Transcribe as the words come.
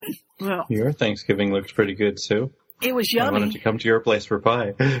Well, Your Thanksgiving looked pretty good, Sue. it was I wanted to yummy. come to your place for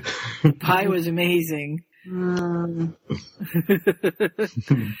pie. Pie was amazing.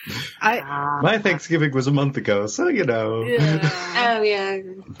 My Thanksgiving was a month ago, so Yeah. Oh, yeah.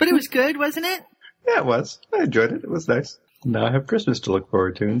 But it was good, wasn't it? Yeah, it was. I enjoyed it. It was nice. Now I have Christmas to look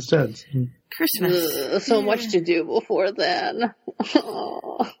forward to instead. Christmas. So much to do before then.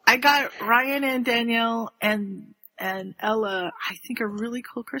 I got Ryan and Danielle and Ella, I think, a really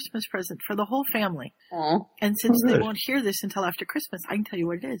cool Christmas present for the whole family. Aw. And since Oh, they good. won't hear this until after Christmas, I can tell you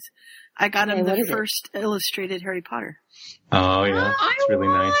what it is. I got them Okay, what the is it? first illustrated Harry Potter. Oh, yeah. It's really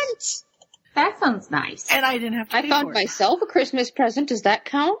nice. That sounds nice. And I didn't have to I pay found for it. myself a Christmas present. Does that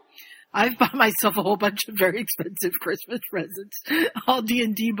count? I've bought myself a whole bunch of very expensive Christmas presents. All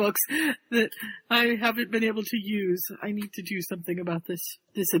D&D books that I haven't been able to use. I need to do something about this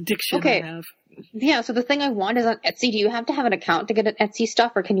addiction Okay. I have. Yeah, so the thing I want is on Etsy. Do you have to have an account to get an Etsy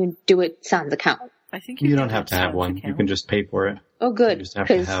stuff, or can you do it sans account? I think You don't have to have one. You can just pay for it. Oh, You good. just have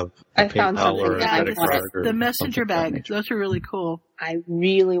to 'Cause have I a found PayPal something or a that I credit wanted. card or the messenger something of that bag. nature. Those are really cool. I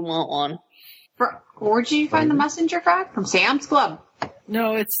really want one. Where did you find the messenger bag? From Sam's Club.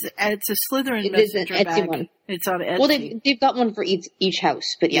 No, it's a Slytherin It is an messenger Etsy bag. one. It's on Etsy. Well, they've got one for each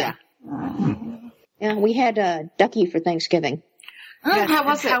house, but yeah. Yeah, we had a ducky for Thanksgiving. Oh, Yes, how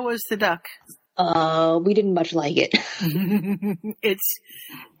was and it? How was the duck? We didn't much like it.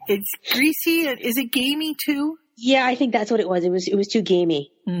 It's greasy. Is it gamey too? Yeah, I think that's what it was. It was too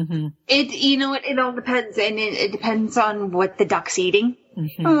gamey. Mm-hmm. It all depends, and it depends on what the duck's eating.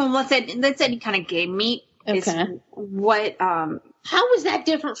 Mm-hmm. Let's any kind of game meat. Is Okay. what, How is that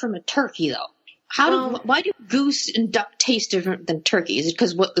different from a turkey, though? Why do goose and duck taste different than turkey? Is it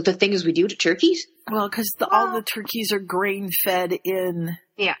because what the things we do to turkeys? Well, because all the turkeys are grain fed in.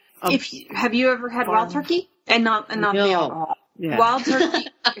 yeah. Um, Have you ever had wild turkey? And not the No. alcohol. Yeah. Wild turkey.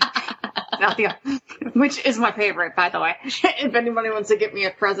 Not the, which is my favorite, by the way. If anybody wants to get me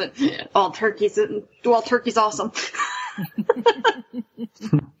a present, wild turkey's awesome.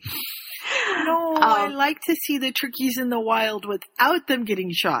 No, I like to see the turkeys in the wild without them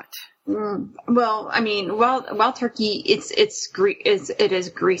getting shot. Well, I mean, wild turkey, it is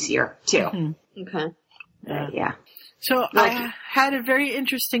greasier too. Mm-hmm. Okay. Yeah. So Like- I had a very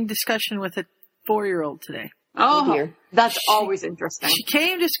interesting discussion with a 4-year-old today. Oh, dear. that's always interesting. She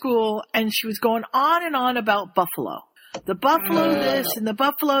came to school and she was going on and on about buffalo. The buffalo this and the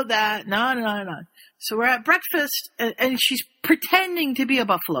buffalo that, and on and on and on. So we're at breakfast and she's pretending to be a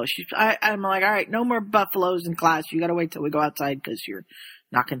buffalo. I'm like, all right, no more buffaloes in class. You gotta wait till we go outside because you're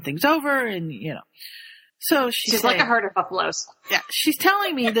knocking things over and, So She's like a herd of buffaloes. Yeah, she's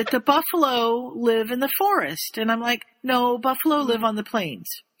telling me that the buffalo live in the forest. And I'm like, no, buffalo live on the plains.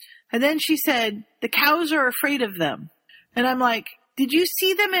 And then she said, the cows are afraid of them. And I'm like, did you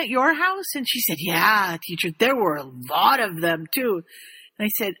see them at your house? And she said, yeah, teacher, there were a lot of them too. And I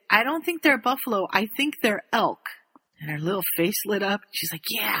said, I don't think they're buffalo. I think they're elk. And her little face lit up. She's like,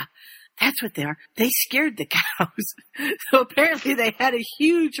 yeah, that's what they are. They scared the cows. So apparently they had a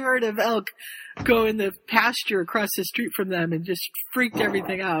huge herd of elk go in the pasture across the street from them and just freaked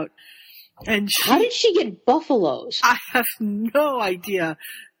everything out. And How did she get buffaloes? I have no idea.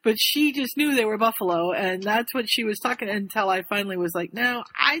 But she just knew they were buffalo, and that's what she was talking until I finally was like, no,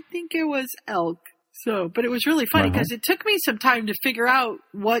 I think it was elk. So, but it was really funny because it took me some time to figure out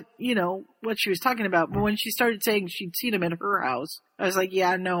what she was talking about. But when she started saying she'd seen them at her house, I was like,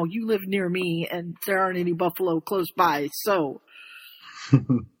 yeah, no, you live near me and there aren't any buffalo close by. So,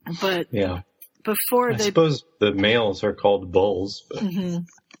 but Yeah. before I they, suppose the males are called bulls. But Mhm.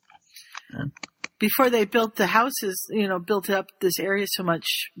 Before they built the houses, built up this area so much,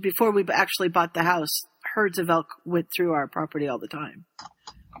 before we actually bought the house, herds of elk went through our property all the time.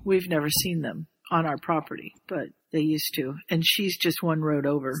 We've never seen them on our property, but they used to. And she's just one road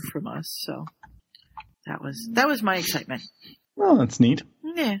over from us, so that was my excitement. well, that's neat.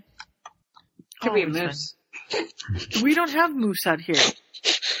 Yeah. Could be a Always moose. fun. We don't have moose out here.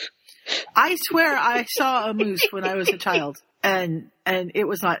 I swear I saw a moose when I was a child. And it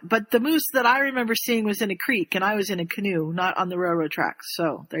was not, but the moose that I remember seeing was in a creek and I was in a canoe, not on the railroad tracks.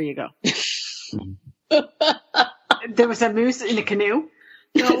 So there you go. There was a moose in a canoe?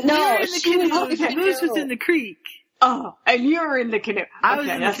 No, we were in the she was canoe. in the The moose was canoe. in the creek. Oh, and you were in the canoe. I was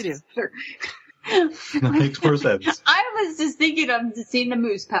in the that's- canoe. Sure. That makes more sense. I was just thinking of seeing a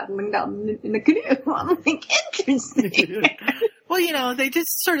moose paddling down in the canoe. I'm like, interesting. Well, they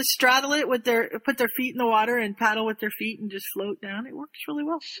just sort of straddle it put their feet in the water and paddle with their feet and just float down. It works really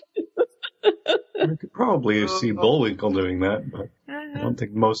well. You could probably see Bullwinkle doing that, but I don't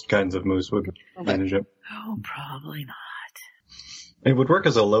think most kinds of moose would manage it. Oh, probably not. It would work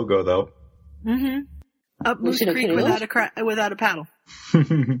as a logo, though. Mm-hmm. Up Moose Moose in a Creek canoe? without a paddle.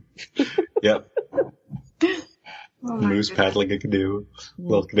 Yep. Oh my Moose goodness. paddling a canoe.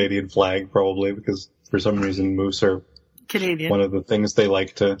 Little Canadian flag, probably, because for some reason moose are Canadian. one of the things they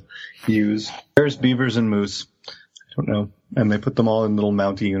like to use. Bears, beavers, and moose. I don't know. And they put them all in little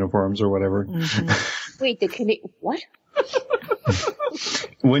Mountie uniforms or whatever. Mm-hmm. Wait, what?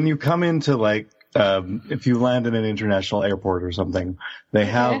 When you come into, like, if you land in an international airport or something, they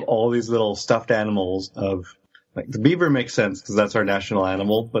have all these little stuffed animals of, like, the beaver makes sense because that's our national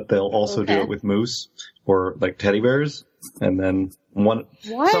animal, but they'll also do it with moose or, like, teddy bears. And then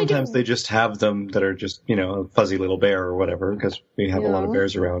sometimes they just have them that are just, a fuzzy little bear or whatever, because we have a lot of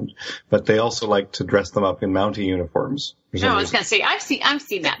bears around. But they also like to dress them up in Mountie uniforms. No, I was going to say, I've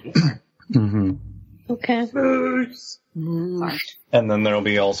seen that before. Mm-hmm. Okay. Sorry. And then there'll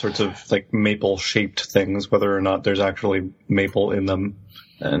be all sorts of, like, maple-shaped things, whether or not there's actually maple in them.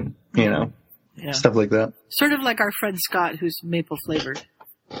 And, Yeah. stuff like that. Sort of like our friend Scott, who's maple flavored.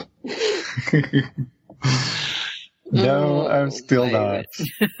 No, I'm still my not.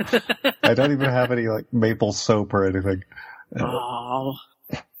 I don't even have any, like, maple soap or anything. Oh.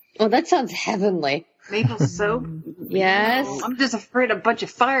 Oh, that sounds heavenly. Maple soap? Yes. I'm just afraid a bunch of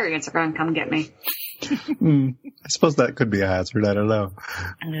fire ants are going to come get me. I suppose that could be a hazard. I don't know.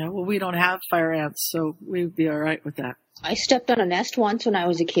 Yeah, well, we don't have fire ants, so we'd be all right with that. I stepped on a nest once when I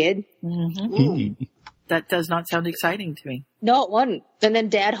was a kid. Mm-hmm. That does not sound exciting to me. No, it wasn't. And then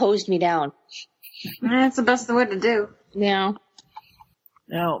Dad hosed me down. That's the best way to do. Yeah.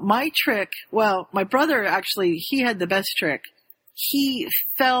 Now, my trick, well, my brother actually, he had the best trick. He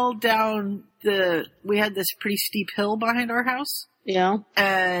fell down we had this pretty steep hill behind our house, Yeah.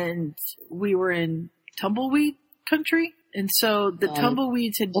 and we were in tumbleweed country. And so the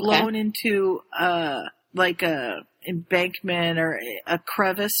tumbleweeds had blown into, like a embankment or a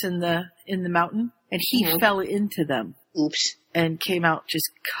crevice in the mountain, and he fell into them. Oops. And came out just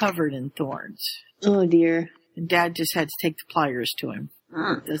covered in thorns. Oh, dear. And Dad just had to take the pliers to him.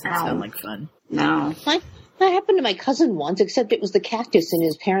 Doesn't sound like fun. No. That happened to my cousin once, except it was the cactus in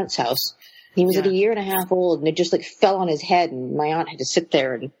his parents' house. He was at 1.5 years old, and it just, like, fell on his head, and my aunt had to sit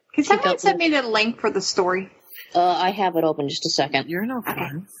there and... Can someone send me the link for the story? I have it open just a second. You're no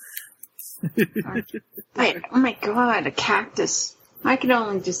fun. Wait, oh my god, a cactus. I can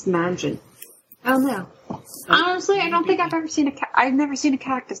only just imagine. Oh no. Honestly, I don't think I've ever seen I've never seen a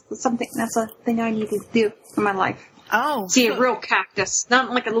cactus. That's a thing I need to do in my life. Oh. See a real cactus.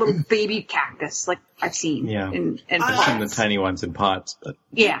 Not like a little baby cactus like I've seen. Yeah. In I've seen the pots. tiny ones in pots, but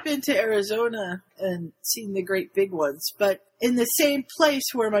Yeah. I've been to Arizona and seen the great big ones, but in the same place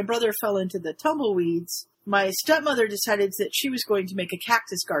where my brother fell into the tumbleweeds, my stepmother decided that she was going to make a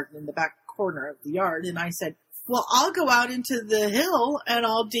cactus garden in the back corner of the yard, and I said, well, I'll go out into the hill and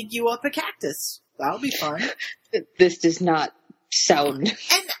I'll dig you up a cactus. That'll be fun. This does not sound...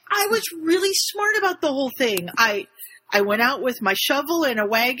 And I was really smart about the whole thing. I went out with my shovel and a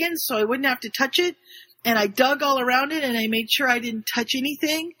wagon so I wouldn't have to touch it, and I dug all around it, and I made sure I didn't touch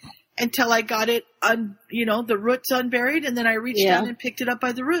anything until I got it, the roots unburied, and then I reached down and picked it up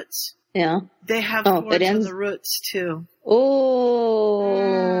by the roots. Yeah. They have thorns on the roots, too. Oh.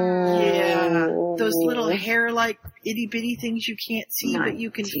 Yeah. Those little hair-like itty-bitty things you can't see, but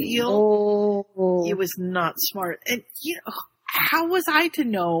you can feel. Oh. It was not smart. And, how was I to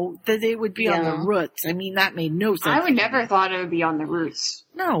know that they would be on the roots? I mean, that made no sense. I would never thought it would be on the roots.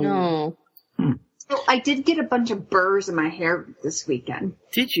 No. So I did get a bunch of burrs in my hair this weekend.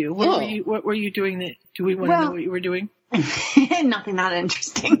 Did you? What were you doing? Do we want to know what you were doing? Nothing that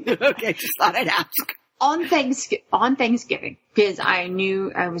interesting. Okay, just thought I'd ask. On Thanksgiving, because I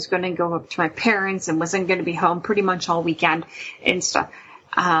knew I was going to go up to my parents and wasn't going to be home pretty much all weekend and stuff.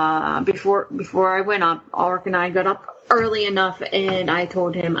 Before I went up, Ulrich and I got up early enough, and I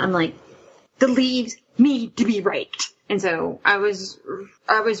told him, I'm like, the leaves need to be raked. And so I was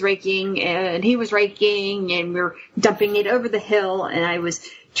raking, and he was raking, and we were dumping it over the hill, and I was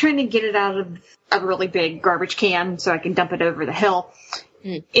trying to get it out of a really big garbage can so I can dump it over the hill.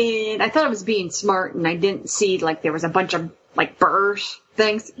 And I thought I was being smart, and I didn't see, like, there was a bunch of, like, burrs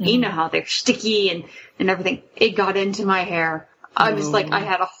things. You know how they're sticky and everything. It got into my hair. I was like, I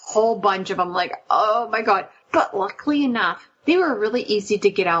had a whole bunch of them, like, oh my god. But luckily enough, they were really easy to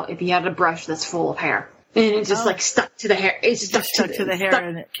get out if you had a brush that's full of hair. And it just, like, stuck to the hair. It stuck to the hair,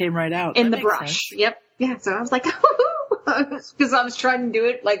 and it came right out. In the brush. Sense. Yep. Yeah, so I was like, because I was trying to do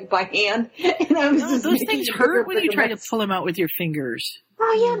it, like, by hand. And I was just those things hurt when you try to pull them out with your fingers.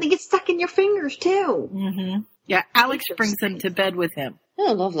 Oh, yeah, they get stuck in your fingers, too. Mm-hmm. Yeah, Alex brings them to bed with him.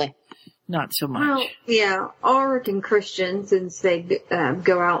 Oh, lovely. not so much. Well, yeah, Oregon Christian, since they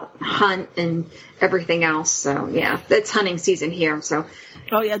go out hunt and everything else. So yeah, it's hunting season here. So.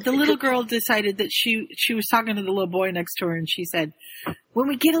 Oh yeah, the little girl decided that she was talking to the little boy next to her, and she said, "When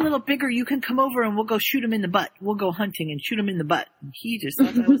we get a little bigger, you can come over and we'll go shoot him in the butt. We'll go hunting and shoot him in the butt." And he just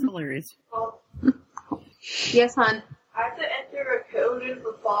thought that was hilarious. Yes, hon. I have to enter a code in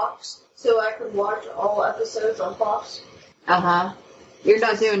for Fox so I can watch all episodes on Fox. Uh-huh. You're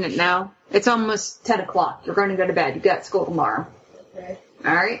not doing it now. It's almost 10 o'clock. You're going to go to bed. You got school tomorrow. Okay.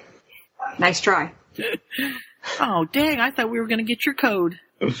 All right? Nice try. Oh, dang, I thought we were going to get your code.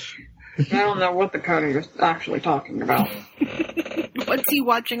 I don't know what the code you're actually talking about. What's he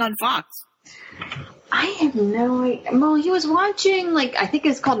watching on Fox? I have no idea. Well, he was watching, I think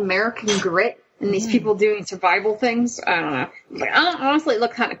it's called American Grit, and these people doing survival things. I don't know. Honestly, it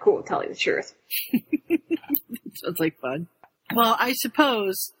looked kind of cool, to tell you the truth. Sounds like fun. Well, I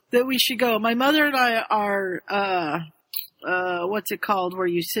suppose that we should go. My mother and I are, what's it called, where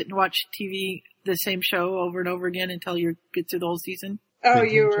you sit and watch TV, the same show over and over again until you get through the whole season? Oh,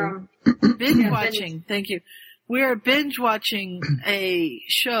 you were, binge watching. Thank you. We're binge watching a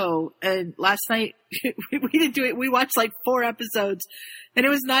show, and last night we didn't do it. We watched 4 episodes, and it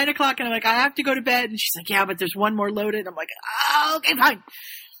was 9 o'clock, and I'm like, I have to go to bed. And she's like, yeah, but there's one more loaded. I'm like, oh, okay, fine.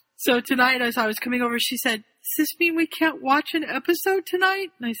 So tonight, as I was coming over, she said, does this mean we can't watch an episode tonight?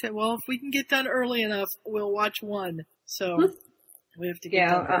 And I said, well, if we can get done early enough, we'll watch one. So we have to get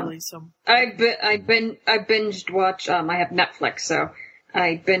done early. So I binged watched. I have Netflix, so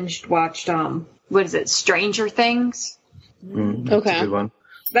I binged watched. What is it? Stranger Things. That's a good one.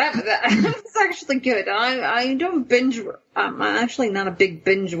 That's actually good. I don't binge. I'm actually not a big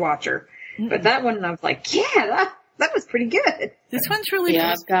binge watcher, but that one I was like, yeah, that was pretty good. This one's really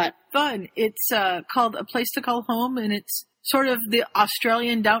fun. It's called A Place to Call Home, and it's sort of the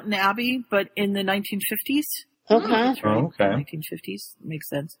Australian Downton Abbey, but in the 1950s. Okay. That's right. Okay. 1950s. Makes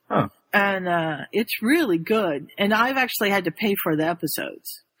sense. Huh. And it's really good. And I've actually had to pay for the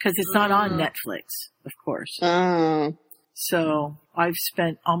episodes because it's not on Netflix, of course. Oh. So I've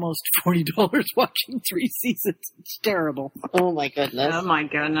spent almost $40 watching 3 seasons. It's terrible. Oh my goodness. Oh my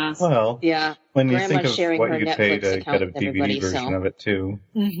goodness. Well, Yeah. when you Grandma's think of sharing what her you Netflix pay to account get a with DVD everybody, version so. of it too.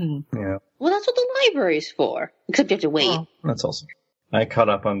 Mm-hmm. Yeah. Well, that's what the library's for. Except you have to wait. Well, that's also. I caught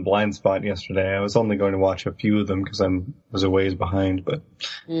up on Blind Spot yesterday. I was only going to watch a few of them because was a ways behind, but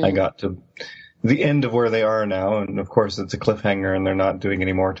I got to the end of where they are now, and of course it's a cliffhanger, and they're not doing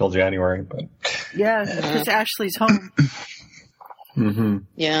any more till January. But yeah, because Ashley's home. Mm-hmm.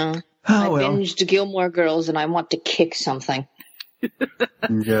 Yeah. Oh, I binged Gilmore Girls, and I want to kick something.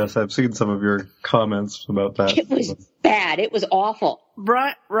 Yes, I've seen some of your comments about that. It was bad. It was awful.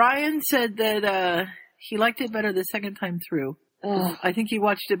 Ryan said that he liked it better the second time through. I think he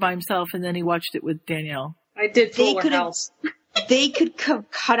watched it by himself, and then he watched it with Danielle. I did Fuller could've- House. They could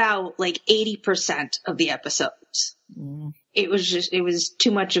cut out 80% of the episodes. It was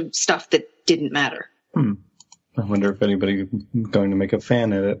too much of stuff that didn't matter. I wonder if anybody's going to make a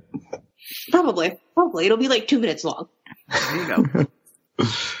fan edit. Probably. It'll be 2 minutes long. There you go.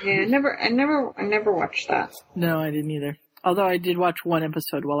 Yeah, I never watched that. No, I didn't either. Although I did watch one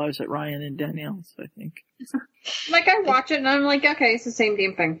episode while I was at Ryan and Danielle's, I think. I watch it and I'm like, okay, it's the same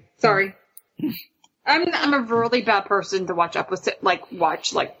damn thing. Sorry. I'm a really bad person to watch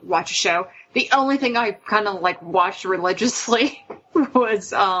watch a show. The only thing I kind of watched religiously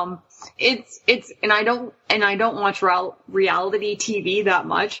was and I don't watch reality TV that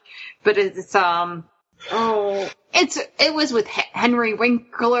much, but it was with Henry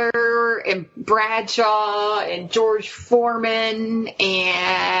Winkler and Bradshaw and George Foreman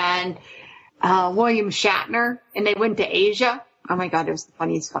and William Shatner, and they went to Asia. Oh my god, it was the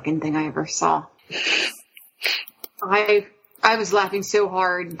funniest fucking thing I ever saw. I was laughing so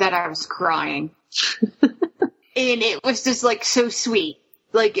hard that I was crying. And it was just so sweet.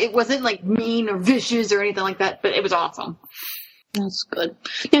 It wasn't mean or vicious or anything like that, but it was awesome. That's good.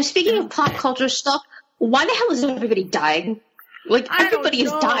 Now, speaking of pop culture stuff, why the hell is everybody dying? Everybody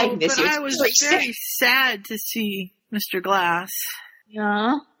is dying this year. I was very sad to see Mr. Glass.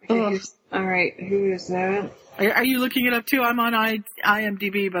 Yeah. All right, who is that? Are you looking it up too? I'm on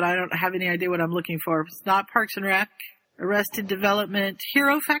IMDb, but I don't have any idea what I'm looking for. It's not Parks and Rec, Arrested Development,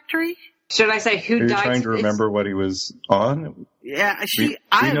 Hero Factory. Should I say who Are you died? trying to remember what he was on? Yeah, We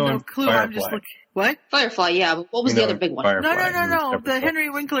I have know no him clue. Firefly. I'm just looking. What? Firefly, yeah. But what was the other big one? Firefly, No. The Henry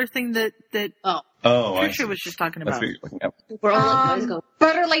Winkler thing that Oh, I Trisha see. was just talking That's about. what you're looking at. We're all let's go.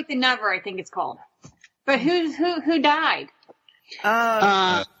 Better Late Than Never, I think it's called. But who died? Take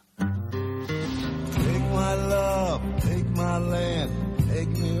my love, take my land, take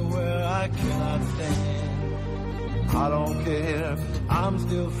me where I I cannot stand. I don't care, I'm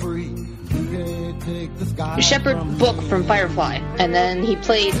still free. You can't take the sky. Shepard Book from Firefly, and then he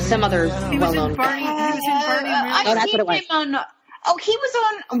played some other He was well-known. in Barney. He was in Barney. Oh, that's what it was. He was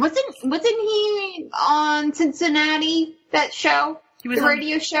on. Wasn't he on Cincinnati? That show, the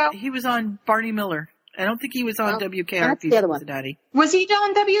radio show. He was on Barney Miller. I don't think he was on WKRP. That's the other one. Cincinnati. Was he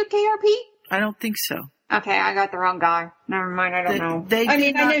on WKRP? I don't think so. Okay, I got the wrong guy. Never mind. I don't know.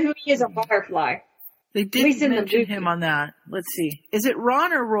 I know who he is on Firefly. They didn't mention him on that. Let's see. Is it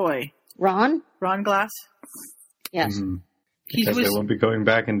Ron or Roy? Ron? Ron Glass? Yes. Mm-hmm. Because they won't be going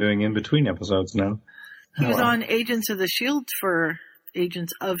back and doing in-between episodes now. He was on Agents of S.H.I.E.L.D.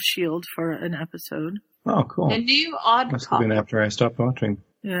 for an episode. Oh, cool. The new Odd Must have been after I stopped watching.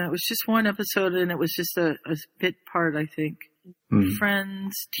 Yeah, it was just one episode, and it was just a bit part, I think.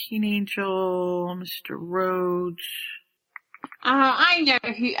 Friends, Teen Angel, Mr. Rhodes. I know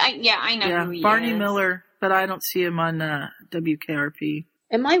who. I know who he Barney is. Miller, but I don't see him on WKRP.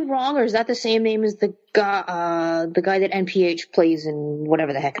 Am I wrong, or is that the same name as the guy that NPH plays in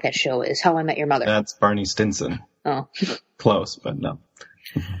whatever the heck that show is? How I Met Your Mother. That's Barney Stinson. Oh. Close, but no.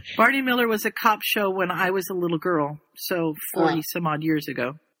 Barney Miller was a cop show when I was a little girl, so 40 some odd years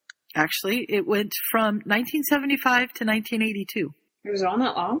ago. Actually, it went from 1975 to 1982. It was on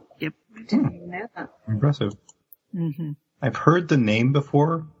that long? Yep. I didn't even know that. Impressive. Mm-hmm. I've heard the name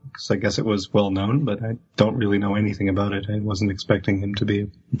before, because I guess it was well known, but I don't really know anything about it. I wasn't expecting him to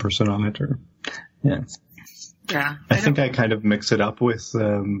be a person on it. Yeah. I think I kind of mix it up with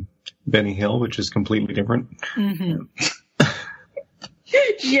Benny Hill, which is completely different. Mm-hmm.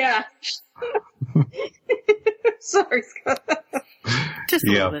 Yeah. Sorry, Scott. Just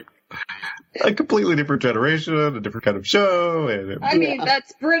a little bit. A completely different generation, a different kind of show. And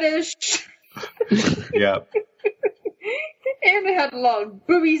that's British. Yeah. And it had a lot of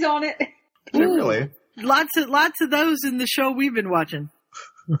boobies on it. Really? Lots of those in the show we've been watching.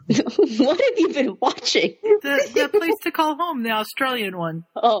 What have you been watching? The Place to Call Home, the Australian one.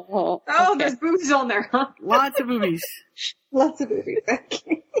 Oh, okay. There's boobies on there, huh? Lots of boobies. Lots of boobies.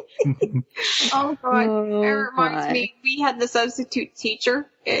 Okay. Oh, God. It reminds me, we had the substitute teacher.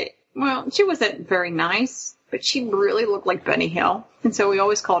 She wasn't very nice, but she really looked like Benny Hill. And so we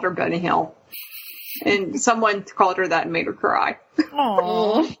always called her Benny Hill. And someone called her that and made her cry.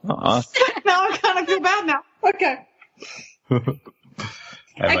 Aww. Now I kind of feel bad now. Okay.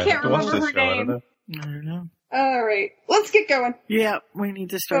 I can't remember her name. I don't know. All right. Let's get going. Yeah, we need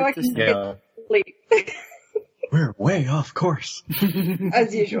to start this. Yeah. We're way off course.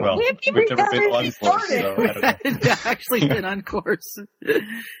 As usual. Well, we've never been on course, so I don't know. We've actually been on course.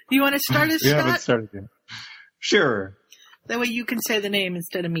 You want to start us, Yeah, Scott? let's start again. Sure. That way you can say the name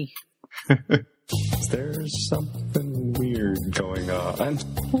instead of me. There's something weird going on.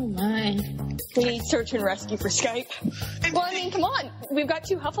 Oh my. We need search and rescue for Skype. Well, I mean, come on. We've got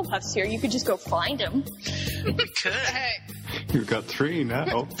 2 Hufflepuffs here. You could just go find them. We could. Hey. You've got 3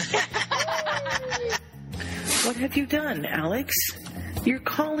 now. What have you done, Alex? You're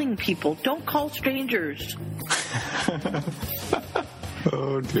calling people. Don't call strangers.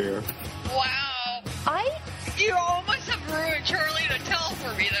 Oh, dear. Wow. You almost have ruined Charlie to tell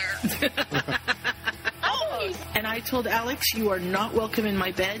for me there. Almost. And I told Alex, you are not welcome in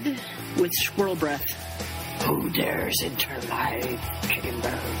my bed with squirrel breath. Who dares enter my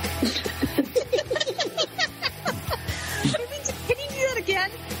chamber? Can you do that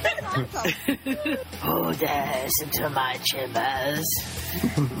again? Who dares enter my chambers?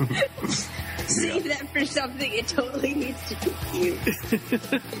 Save that for something it totally needs to be cute.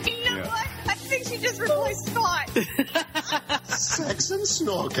 You know what? I think she just replaced Scott. Sex and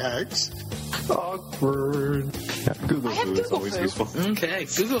snorkex. Awkward. Yeah, Google Foo is always useful. Okay,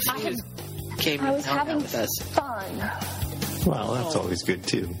 Google Foo came I was to help out having with us. fun. Well, that's always good,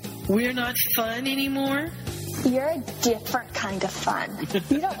 too. We're not fun anymore? You're a different kind of fun.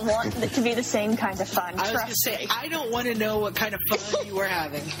 You don't want it to be the same kind of fun. I was going to Trust say, me. I don't want to know what kind of fun you were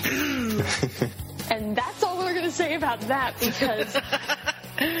having. And that's all we're going to say about that because...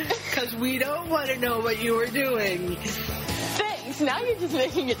 Because we don't want to know what you were doing. Thanks. Now you're just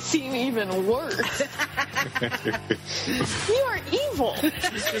making it seem even worse. You are evil.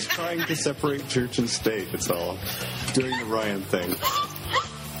 She's just trying to separate church and state, that's all. Doing the Ryan thing.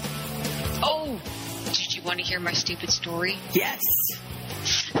 Oh, did you want to hear my stupid story? Yes.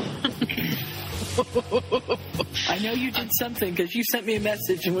 I know you did something because you sent me a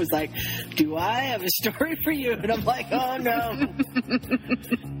message and was like, do I have a story for you? And I'm like, oh no.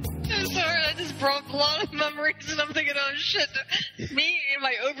 I'm sorry, I just brought a lot of memories and I'm thinking, oh shit, me and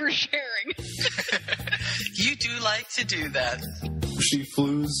my oversharing. You do like to do that. She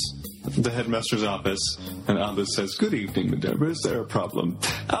flews the headmaster's office, and Albus says, "Good evening, Minerva. Is there a problem?"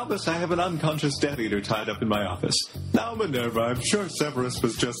 "Albus, I have an unconscious Death Eater tied up in my office." "Now, Minerva, I'm sure Severus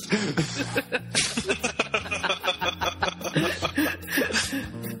was just..."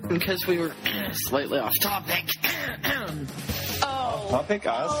 Because we were slightly off topic. Topic?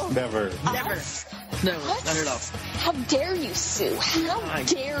 Us? Never. Never. No, What? not at all. How dare you, Sue? How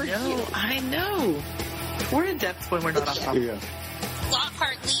dare you? I know. We're in depth when we're not off topic. Yeah.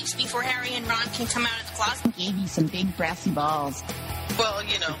 Lockhart leaves before Harry and Ron can come out of the closet. Gave you some big brassy balls. Well,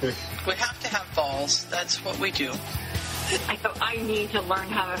 you know, we have to have balls. That's what we do. I need to learn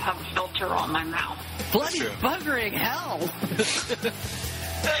how to have a filter on my mouth. Bloody buggering hell.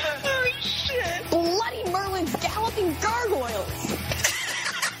 Oh, shit. Bloody Merlin's galloping gargoyles.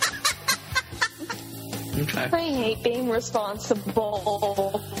 Okay. I hate being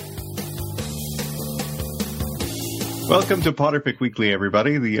responsible. Welcome to Potterfic Weekly,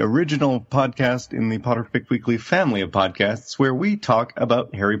 everybody, the original podcast in the Potterfic Weekly family of podcasts where we talk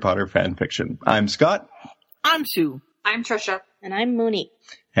about Harry Potter fan fiction. I'm Scott. I'm Sue. I'm Trisha. And I'm Mooney.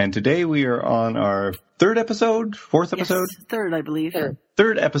 And today we are on our fourth episode? Yes, third, I believe.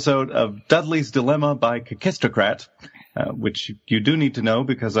 Third episode of Dudley's Dilemma by Kakistocrat, which you do need to know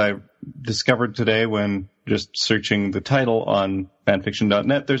because I discovered today when just searching the title on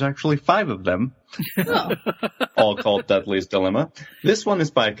fanfiction.net, there's actually 5 of them, all called Dudley's Dilemma. This one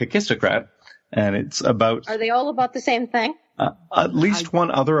is by Kakistocrat, and it's about... Are they all about the same thing? At least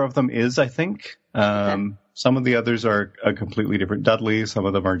one other of them is, I think. Some of the others are a completely different Dudley. Some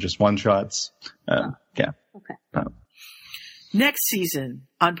of them are just one-shots. Yeah. Okay. Next season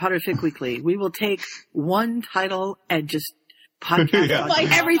on Potterfic Weekly, we will take one title and just podcast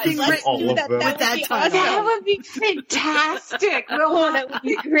on everything written with that title. That would be fantastic. Oh, that would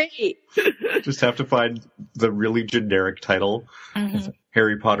be great. Just have to find the really generic title.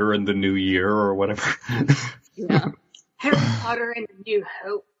 Harry Potter and the New Year or whatever. Yeah. Harry Potter and the New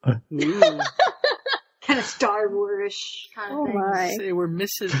Hope. Kind of Star Wars kind of thing. My. Say we're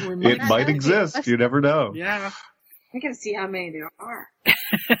missing. It might exist. You never know. Yeah. I gotta see how many there are.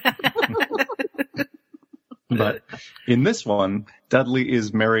 But in this one, Dudley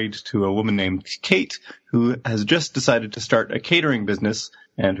is married to a woman named Kate who has just decided to start a catering business,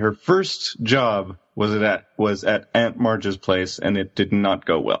 and her first job was at Aunt Marge's place, and it did not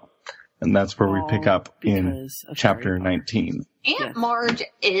go well. And that's where we pick up in chapter 19. Aunt Marge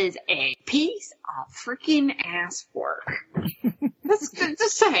is a piece of freaking ass work.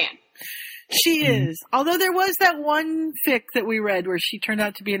 Just saying. She is. Although there was that one fic that we read where she turned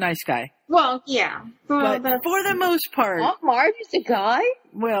out to be a nice guy. Well, yeah. Well, but for the most part... Aunt Marge is a guy?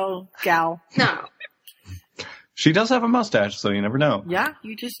 Well, gal. No. She does have a mustache, so you never know. Yeah,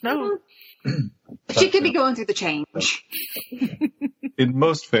 you just know. She could be going through the change. In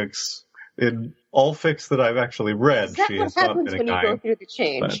most fics, in all fics that I've actually read, she has not been a guy. When you go through the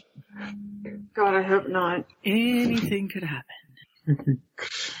change? God, I hope not. Anything could happen.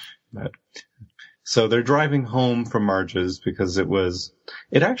 So they're driving home from Marge's because it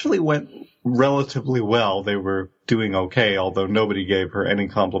actually went relatively well. They were doing okay, although nobody gave her any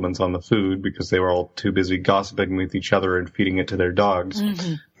compliments on the food because they were all too busy gossiping with each other and feeding it to their dogs.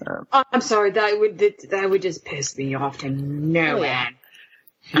 I'm sorry, that would just piss me off to no end.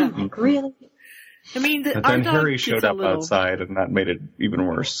 I'm like, really? I mean, but then Harry showed up outside, and that made it even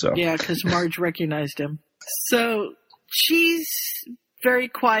worse. So yeah, because Marge recognized him. So she's very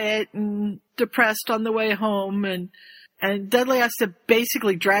quiet and depressed on the way home, and Dudley has to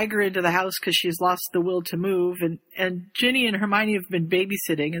basically drag her into the house because she's lost the will to move, and Ginny and Hermione have been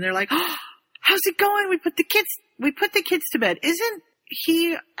babysitting, and they're like, "Oh, how's it going? We put the kids to bed. Isn't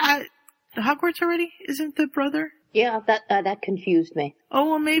he at Hogwarts already? Isn't the brother?" Yeah, that confused me. Oh,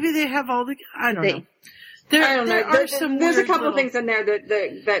 well, maybe they have all the... I don't know. I don't know. There's a couple little things in there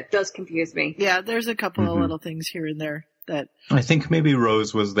that does confuse me. Yeah, there's a couple of little things here and there that... I think maybe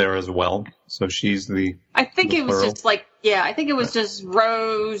Rose was there as well, so she's the... I think it was just like... Yeah, I think it was just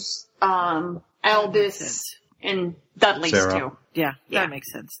Rose, Albus, and Dudley's too. Yeah, that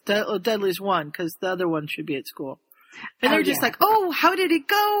makes sense. Dudley's one, because the other one should be at school. And they're just like, oh, how did it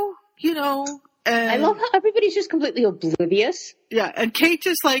go? You know... And I love how everybody's just completely oblivious. Yeah, and Kate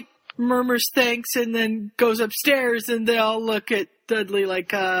just like murmurs thanks and then goes upstairs, and they all look at Dudley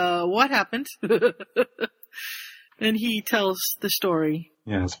like, what happened? And he tells the story.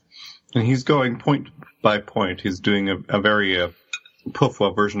 Yes. And he's going point by point. He's doing a very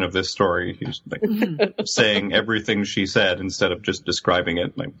Pufwa version of this story. He's like saying everything she said instead of just describing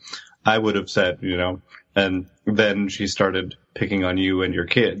it. Like, I would have said, and then she started picking on you and your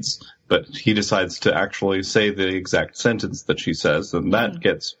kids. But he decides to actually say the exact sentence that she says, and that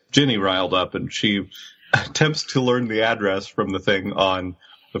gets Ginny riled up, and she attempts to learn the address from the thing on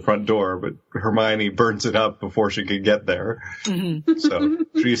the front door, but Hermione burns it up before she can get there. Mm-hmm. So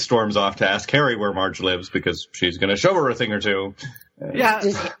she storms off to ask Harry where Marge lives because she's going to show her a thing or two. Yeah.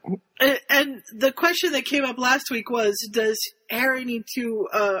 And the question that came up last week was, does Harry need to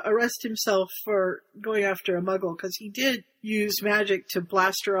arrest himself for going after a muggle? Because he did use magic to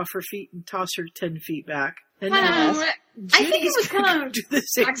blast her off her feet and toss her 10 feet back. And I think it was kind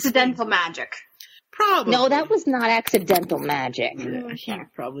of accidental magic. Probably. No, that was not accidental magic. Yeah, he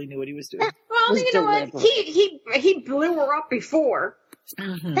probably knew what he was doing. Well, you know what? He blew her up before.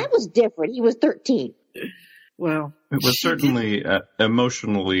 Mm-hmm. That was different. He was 13. Well, it was certainly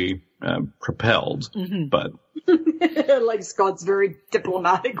emotionally propelled, but like Scott's very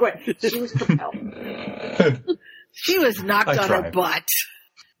diplomatic way. She was propelled. She was knocked on her butt.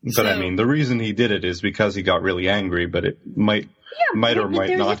 But I mean, the reason he did it is because he got really angry, but it might or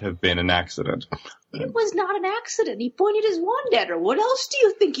might not have been an accident. It was not an accident. He pointed his wand at her. What else do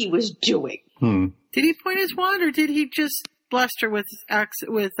you think he was doing? Did he point his wand, or did he just blast her with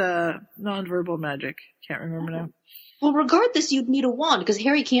nonverbal magic? Can't remember now. Well, regardless, you'd need a wand, because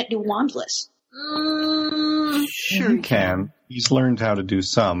Harry can't do wandless. Sure he can. He's learned how to do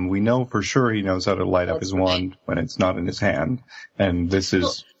some. We know for sure he knows how to light up his wand when it's not in his hand. And this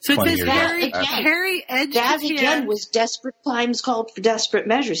is 20 years after. Harry edged that his again hand. was desperate times called for desperate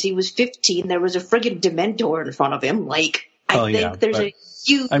measures. He was 15. There was a friggin' Dementor in front of him. Like, I think there's a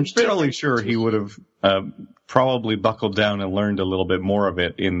huge... I'm fairly sure he would have probably buckled down and learned a little bit more of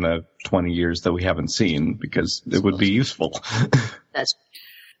it in the 20 years that we haven't seen, because it would be useful.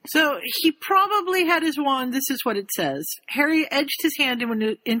 So he probably had his wand. This is what it says. Harry edged his hand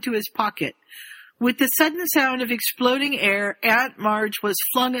into his pocket. With the sudden sound of exploding air, Aunt Marge was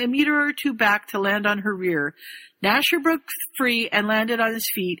flung a meter or two back to land on her rear. Gnasher broke free and landed on his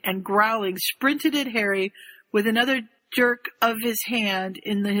feet, and growling, sprinted at Harry with another jerk of his hand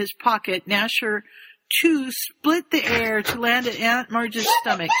in his pocket. Gnasher, too, split the air to land at Aunt Marge's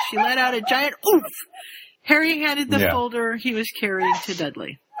stomach. She let out a giant oof. Harry handed the folder he was carrying to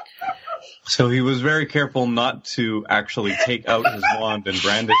Dudley. So he was very careful not to actually take out his wand and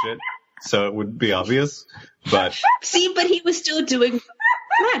brandish it, so it would be obvious. But but he was still doing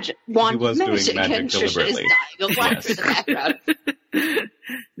magic. He was doing magic deliberately.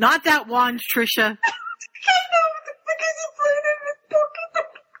 Not that wand, Trisha.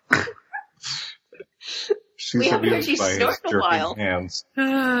 She's amused by his jerking hands.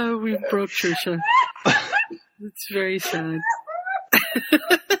 We broke Trisha. It's very sad.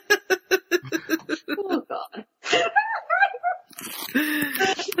 Oh, God.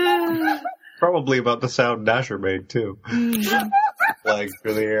 Probably about the sound Gnasher made, too. Flying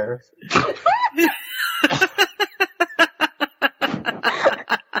through the air.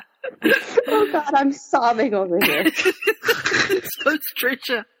 Oh, God, I'm sobbing over here. So it's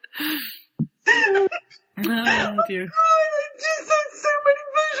Trisha. Oh, dear.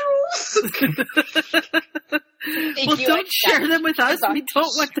 Well, don't share them with us. We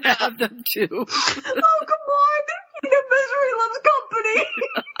don't want to have them too. Oh, come on. Misery loves company.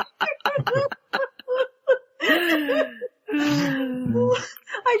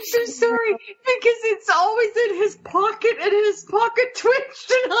 I'm so sorry, because it's always in his pocket, and his pocket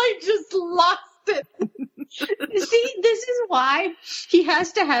twitched, and I just lost it. See, this is why he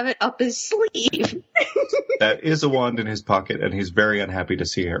has to have it up his sleeve. That is a wand in his pocket, and he's very unhappy to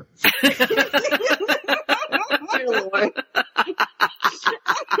see her. Dear Lord.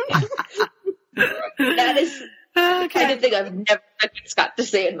 That is the kind of thing I've never got to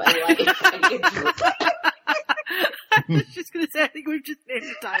say in my life. I was just going to say, I think we've just named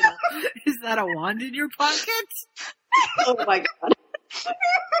the title. Is that a wand in your pocket? Oh my God.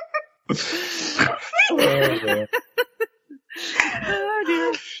 Oh dear.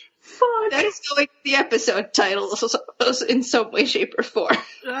 That is going to the episode title in some way, shape, or form.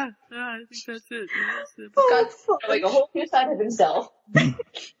 I think that's it. God's like a whole new side of himself.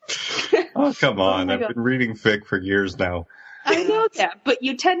 Oh, come on. I've been reading fic for years now. I know that, but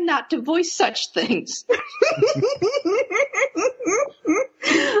you tend not to voice such things.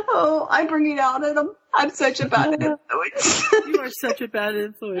 Oh, I bring it out in him. I'm such a bad influence. You are such a bad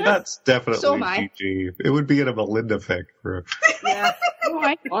influence. That's definitely So am I. PG. It would be in a Melinda fic. Yeah. Oh,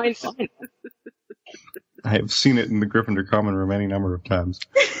 fine. I have seen it in the Gryffindor Common Room any number of times.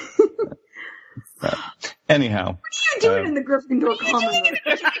 Anyhow. What are you do it in the Gryffindor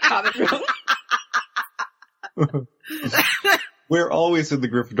common room. We're always in the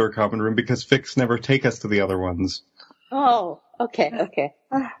Gryffindor common room because Fix never take us to the other ones. Oh, okay.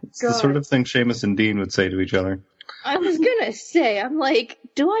 It's the sort of thing Seamus and Dean would say to each other. I was gonna say, I'm like,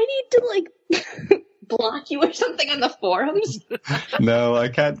 do I need to, like, block you or something on the forums? No, I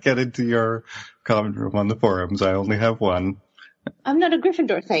can't get into your common room on the forums. I only have one. I'm not a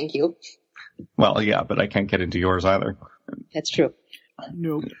Gryffindor, thank you. Well, yeah, but I can't get into yours either. That's true.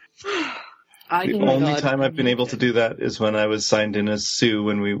 Nope. The only time I've been able to do that is when I was signed in as Sue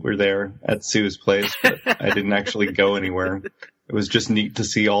when we were there at Sue's place, but I didn't actually go anywhere. It was just neat to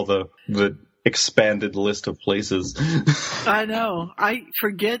see all the expanded list of places. I know. I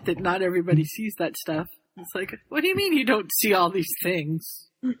forget that not everybody sees that stuff. It's like, what do you mean you don't see all these things?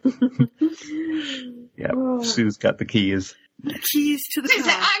 Yeah, Sue's got the keys. The keys to the She's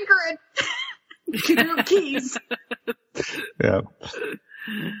Hagrid! Keys. Yeah.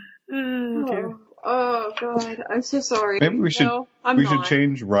 Oh, God. I'm so sorry. Maybe we should No, should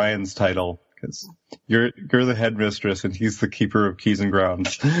change Ryan's title, because you're the headmistress and he's the keeper of keys and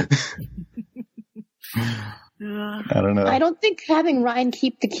grounds. I don't know. I don't think having Ryan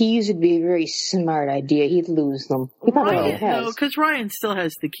keep the keys would be a very smart idea. He'd lose them. He probably already has. No, because Ryan still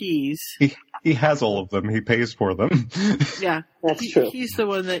has the keys. He has all of them. He pays for them. Yeah, that's true. He's the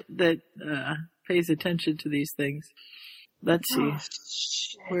one that pays attention to these things. Let's see.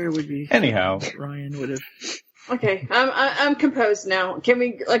 Where would we? Anyhow, Ryan would have. Okay, I'm composed now. Can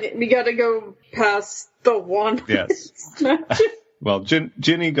we we gotta go past the one? Yes. Well,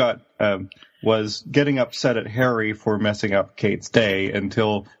 Ginny was getting upset at Harry for messing up Kate's day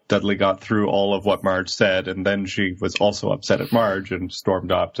until Dudley got through all of what Marge said, and then she was also upset at Marge and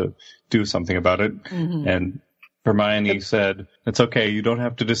stormed off to do something about it. Mm-hmm. And Hermione said, "It's okay, you don't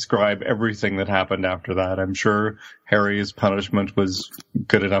have to describe everything that happened after that. I'm sure Harry's punishment was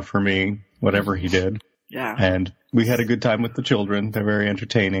good enough for me, whatever he did." Yeah. And we had a good time with the children. They're very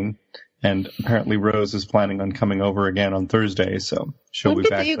entertaining. And apparently Rose is planning on coming over again on Thursday, so she'll be back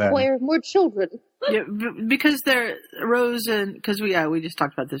then. When did they acquire more children? Yeah, because they're Rose and because we just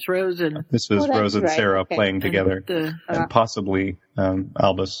talked about this. Rose and this was Rose and Sarah playing together, and possibly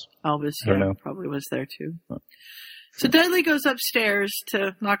Albus. Albus, I don't know. Probably was there too. So Dudley goes upstairs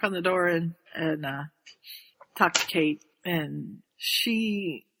to knock on the door and talk to Kate, and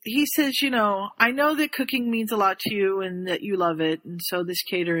he says, I know that cooking means a lot to you and that you love it, and so this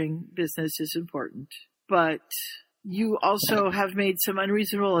catering business is important. But you also have made some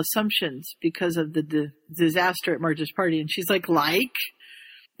unreasonable assumptions because of the disaster at Marge's party. And she's like?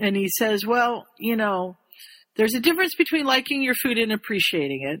 And he says, well, there's a difference between liking your food and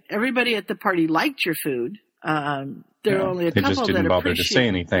appreciating it. Everybody at the party liked your food. There are only a couple just didn't that bother to say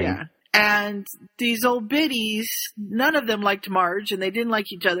anything. Yeah. And these old biddies, none of them liked Marge, and they didn't like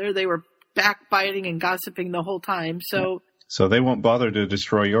each other. They were backbiting and gossiping the whole time. So they won't bother to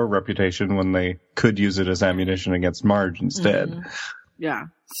destroy your reputation when they could use it as ammunition against Marge instead. Mm-hmm. Yeah.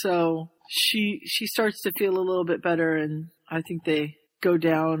 So she starts to feel a little bit better, and I think they go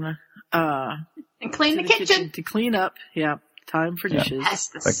down and clean the kitchen to clean up. Yeah. Time for dishes.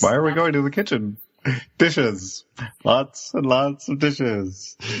 Like, why are we going to the kitchen? Dishes. Lots and lots of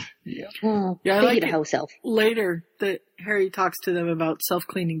dishes. Yeah. Yeah, I they like need a house elf. Later, that Harry talks to them about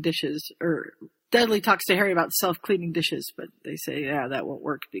self-cleaning dishes, or Dudley talks to Harry about self-cleaning dishes, but they say, that won't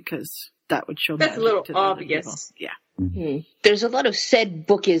work because that would show that's a little obvious. Yeah. Mm-hmm. There's a lot of said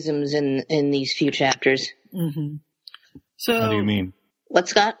bookisms in these few chapters. Mm-hmm. So, what do you mean? What,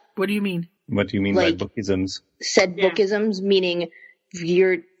 Scott? What do you mean? What do you mean by bookisms? Said bookisms, meaning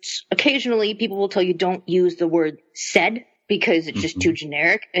occasionally people will tell you don't use the word said because it's just too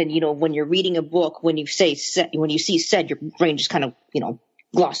generic. And, when you're reading a book, when you see said, your brain just kind of,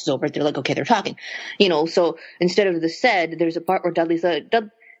 glosses over it. They're like, okay, they're talking, so instead of the said, there's a part where Dudley said,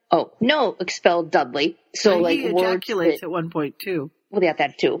 expelled Dudley. So he ejaculates at one point too. Well, yeah,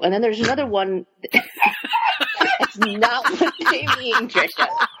 that too. And then there's another one. That's not what they mean, Trisha.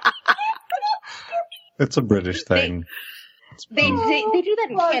 It's a British thing. They do that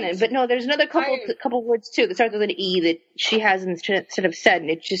in canon, but no, there's another couple words too that starts with an E that she has instead of said, and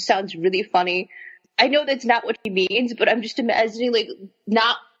it just sounds really funny. I know that's not what he means, but I'm just imagining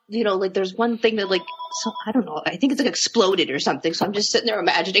there's one thing that so I don't know, I think it's exploded or something. So I'm just sitting there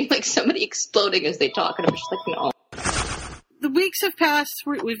imagining somebody exploding as they talk, and I'm just like, no. The weeks have passed.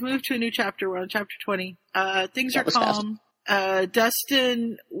 We've moved to a new chapter. We're on chapter 20. Things are calm.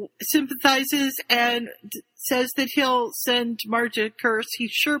 Dustin sympathizes and says that he'll send Marge a curse.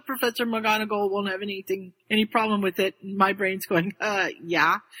 He's sure Professor McGonagall won't have any problem with it. My brain's going,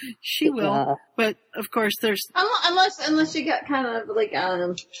 yeah, she will. Yeah. But of course, there's unless you get kind of like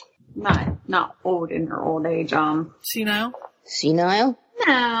not old in her old age. Senile. Senile.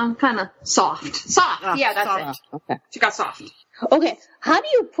 No, kind of soft. Yeah, that's soft. It. Okay. She got soft. Okay, how do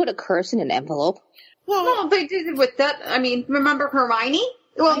you put a curse in an envelope? Well, they did it with that. I mean, remember Hermione?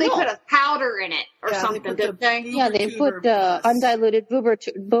 Well, they put a powder in it or something, didn't they? Yeah, they put undiluted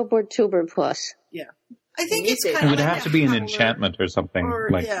boober tuber plus. Yeah. I think it would have to be an enchantment or something.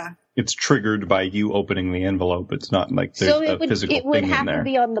 It's triggered by you opening the envelope. It's not like there's a physical thing in there. It would have to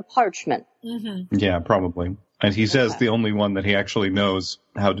be on the parchment. Mm-hmm. Yeah, probably. And he says the only one that he actually knows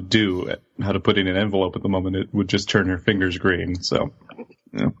how to put in an envelope at the moment, it would just turn her fingers green. So,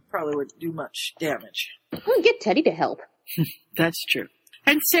 yeah. Probably wouldn't do much damage. We'll get Teddy to help. That's true.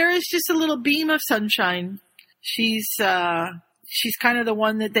 And Sarah's just a little beam of sunshine. She's kind of the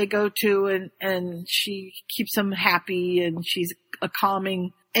one that they go to, and she keeps them happy, and she's a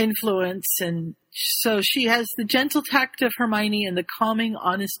calming influence. And so she has the gentle tact of Hermione and the calming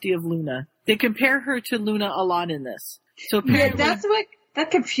honesty of Luna. They compare her to Luna a lot in this. So apparently,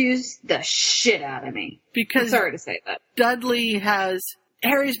 that confused the shit out of me. Because I'm sorry to say that.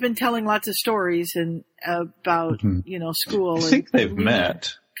 Harry's been telling lots of stories about school. I think they've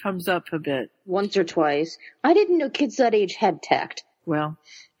met. Comes up a bit once or twice. I didn't know kids that age had tact. Well,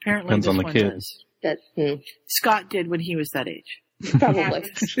 apparently depends on the kid. Scott did when he was that age. Probably.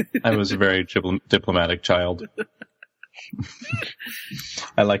 I was a very diplomatic child.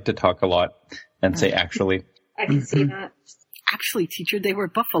 I like to talk a lot and say actually. I can see that. Actually, teacher, they were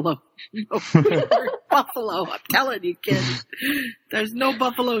buffalo. Buffalo, I'm telling you, kids. There's no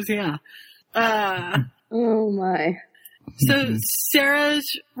buffaloes here. Oh my. So Sarah's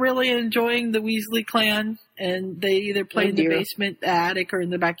really enjoying the Weasley clan, and they either play in the basement, the attic, or in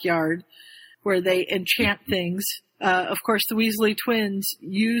the backyard, where they enchant things. Of course, the Weasley twins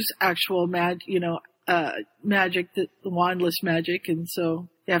use actual magic, the wandless magic, and so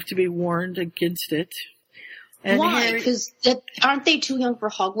they have to be warned against it. And why? Because aren't they too young for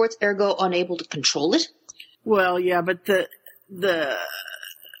Hogwarts, ergo unable to control it? Well, yeah, but the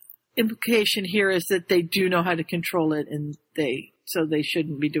implication here is that they do know how to control it, and so they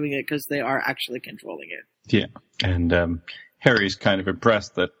shouldn't be doing it because they are actually controlling it. Yeah, and Harry's kind of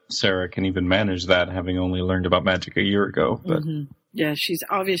impressed that Sarah can even manage that, having only learned about magic a year ago. But yeah, she's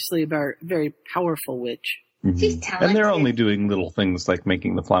obviously a very powerful witch. Mm-hmm. She's talented. And they're only doing little things like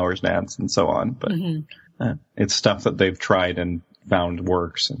making the flowers dance and so on, but it's stuff that they've tried and found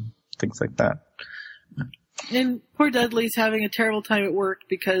works and things like that. And poor Dudley's having a terrible time at work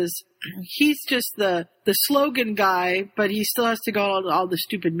because he's just the slogan guy, but he still has to go to all the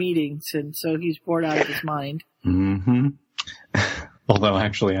stupid meetings, and so he's bored out of his mind. Mm-hmm. Although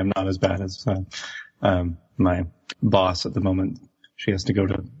actually I'm not as bad as my boss at the moment. She has to go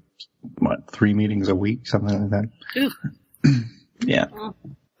to 3 meetings a week, something like that. Yeah.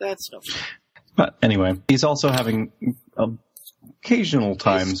 That's no fun. But anyway, he's also having occasional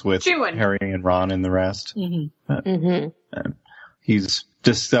times with Harry and Ron and the rest. He's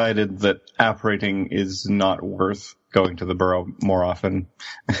decided that apparating is not worth going to the Burrow more often,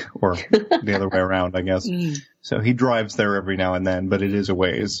 or the other way around, I guess. So he drives there every now and then, but it is a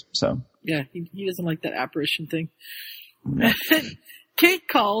ways. So yeah, he doesn't like that apparition thing. Kate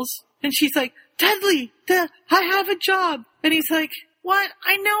calls and she's like, "Dudley, I have a job," and he's like, "What?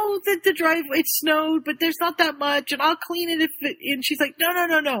 I know that the driveway, it snowed, but there's not that much, and I'll clean it and she's like, No.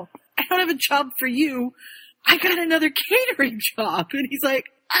 I don't have a job for you. I got another catering job. And he's like,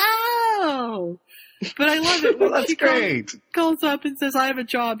 oh. But I love it. When she calls up and says, I have a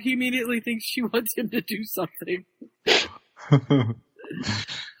job, he immediately thinks she wants him to do something.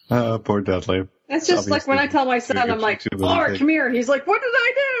 Poor Dudley. That's just like when I tell my son, I'm like, Lord, come here. And he's like, what did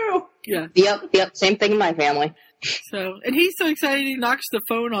I do? Yeah. Yep. Same thing in my family. So, and he's so excited he knocks the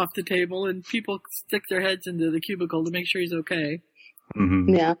phone off the table and people stick their heads into the cubicle to make sure he's okay.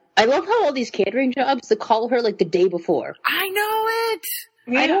 Yeah. I love how all these catering jobs, they call her like the day before. I know it.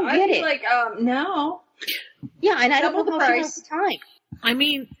 Yeah, I don't get it. Like, no. Yeah, and I don't know how she has the time. I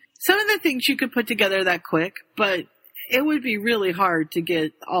mean, some of the things you could put together that quick, but it would be really hard to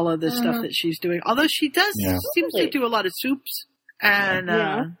get all of the stuff that she's doing. Although she does seems to do a lot of soups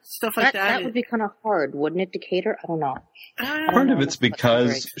and stuff like that. That would be kind of hard, wouldn't it, to cater? I don't know. Part of it's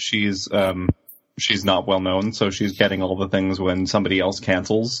because she's not well known, so she's getting all the things when somebody else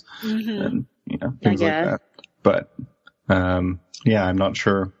cancels, and things like that. But I'm not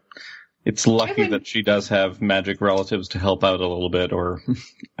sure It's lucky that she does have magic relatives to help out a little bit, or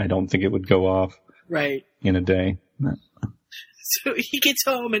I don't think it would go off Right. in a day. So he gets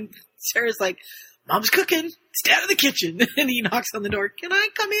home and Sarah's like, Mom's cooking. Stay out of the kitchen. And he knocks on the door. Can I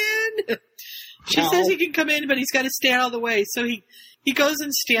come in? She says he can come in, but he's got to stay out of the way. So he goes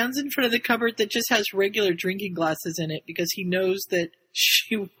and stands in front of the cupboard that just has regular drinking glasses in it because he knows that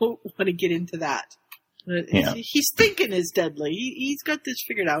she won't want to get into that. Yeah. He's thinking is deadly. He's got this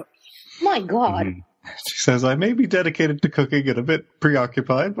figured out. My God. Mm-hmm. She says, I may be dedicated to cooking and a bit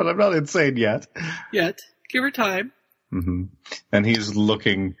preoccupied, but I'm not insane yet. Yet. Give her time. Mm-hmm. And he's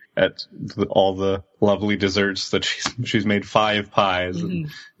looking at all the lovely desserts that she's made 5 pies. And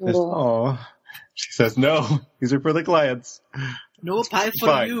says, oh, she says, no, these are for the clients. No pie for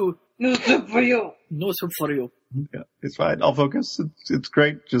Fine. you. No soup for you. No soup for you. Yeah, it's fine. I'll focus. It's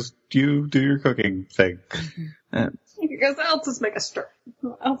great. Just you do your cooking thing. He goes, I'll just make a stir.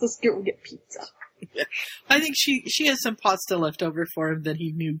 I'll just go get pizza. I think she has some pasta left over for him that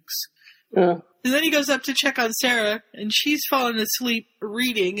he nukes. And then he goes up to check on Sarah, and she's fallen asleep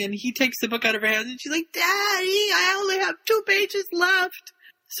reading, and he takes the book out of her hands, and she's like, Daddy, I only have 2 pages left.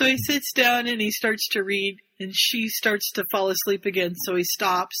 So he sits down, and he starts to read, and she starts to fall asleep again, so he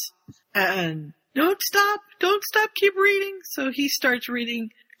stops, and don't stop, keep reading. So he starts reading,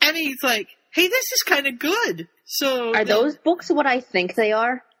 and he's like, hey, this is kind of good. So Are those books what I think they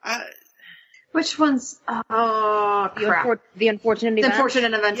are? Which one's? Oh, crap. The Unfortunate Events? The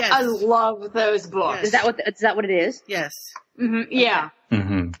Unfortunate Events. Yes. I love those books. Yes. Is that what it is? Yes. Mm-hmm. Yeah.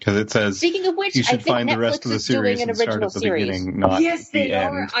 Because it says, Speaking of which, you should I think find the rest Netflix of the is doing series an and start original at the series. beginning, not Yes, the they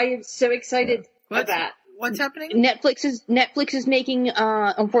end. are. I am so excited for that. What's happening? Netflix is making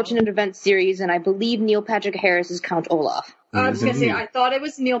Unfortunate Events series, and I believe Neil Patrick Harris is Count Olaf. I was going to say, I thought it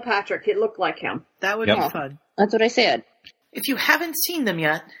was Neil Patrick. It looked like him. That would be fun. That's what I said. If you haven't seen them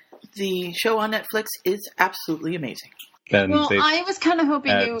yet, the show on Netflix is absolutely amazing. Well, I was kind of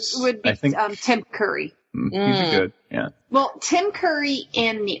hoping it would be Tim Curry. He'd be good, yeah. Well, Tim Curry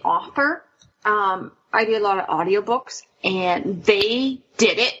and The Author, I do a lot of audiobooks, and they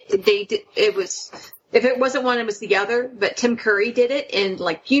did it. It was, if it wasn't one, it was the other, but Tim Curry did it, and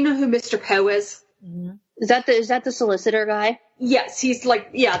do you know who Mr. Poe is? Mm-hmm. Is that the solicitor guy? Yes, he's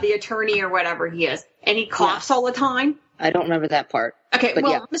the attorney or whatever he is, and he coughs all the time. I don't remember that part. Okay, but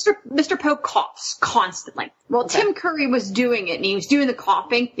well, Mr. Poe coughs constantly. Well, Tim Curry was doing it, and he was doing the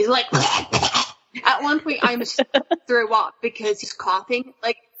coughing. He's like, at one point, I almost threw up because he's coughing.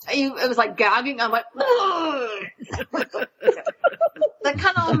 It was like gagging. I'm like, that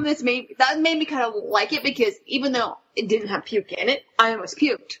kind of almost made me kind of like it because even though it didn't have puke in it, I almost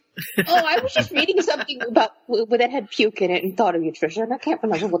puked. I was just reading something about that had puke in it and thought of you, Trisha, and I can't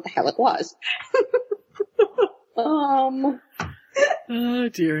remember what the hell it was. Oh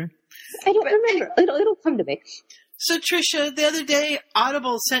dear. I don't remember. It'll come to me. So Trisha, the other day,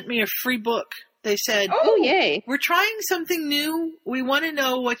 Audible sent me a free book. They said, "Oh, yay! We're trying something new. We want to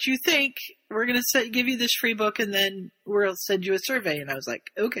know what you think. We're going to give you this free book, and then we'll send you a survey." And I was like,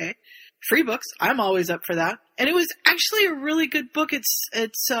 "Okay, free books. I'm always up for that." And it was actually a really good book.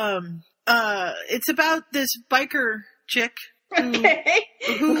 It's about this biker chick. Who, I'm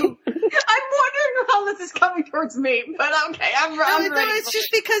wondering how this is coming towards me, but okay, I'm ready. No, it's just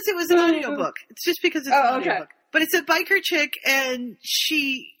because it was an audiobook. It's just because it's an audiobook. But it's a biker chick, and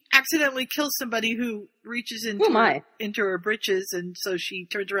she accidentally kills somebody who reaches into her britches, and so she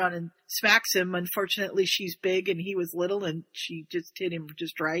turns around and smacks him. Unfortunately, she's big, and he was little, and she just hit him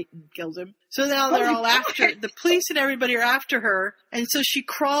just right and kills him. So now they're all after, the police and everybody are after her, and so she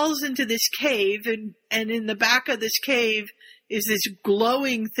crawls into this cave, and in the back of this cave is this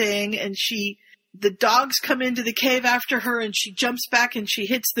glowing thing, and the dogs come into the cave after her, and she jumps back and she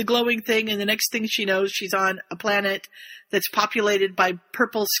hits the glowing thing, and the next thing she knows, she's on a planet that's populated by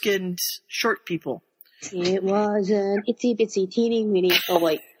purple-skinned short people. It was an itsy-bitsy teeny-weeny... Oh,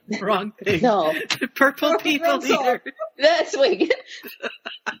 wait. Wrong thing. No. Purple people eater. That's wait.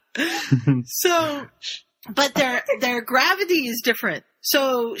 So, but their gravity is different.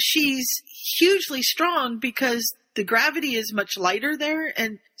 So she's hugely strong because the gravity is much lighter there,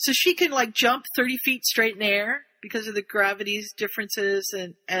 and so she can jump 30 feet straight in the air because of the gravity's differences,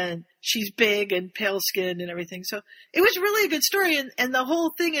 and she's big and pale-skinned and everything. So it was really a good story, and the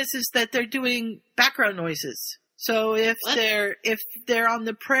whole thing is that they're doing background noises. So if they're on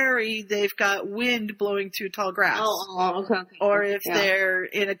the prairie, they've got wind blowing through tall grass. Oh, okay. Or if they're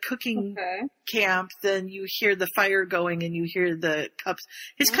in a cooking camp, then you hear the fire going and you hear the cups.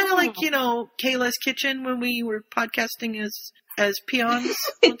 It's kind of like, Kayla's Kitchen when we were podcasting as peons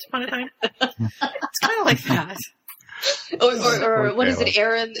once upon a time. It's kind of like that. or what is it?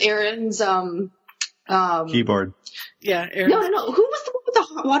 Aaron's keyboard. Yeah, Aaron. No. Who was the one with the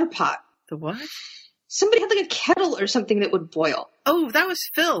hot water pot? The what? Somebody had like a kettle or something that would boil. Oh, that was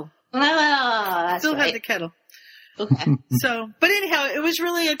Phil. That's Phil right. had the kettle. Okay. But anyhow, it was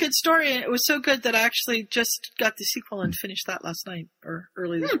really a good story, and it was so good that I actually just got the sequel and finished that last night or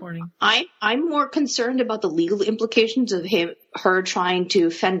early this morning. I'm more concerned about the legal implications of her trying to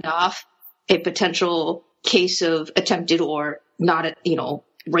fend off a potential case of attempted or not,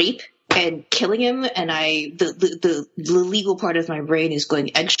 rape and killing him. And the legal part of my brain is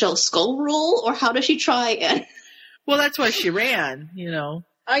going eggshell skull rule, or how does she try and? Well, that's why she ran,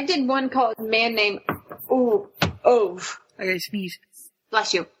 I did one called Man Named Ove. I gotta sneeze.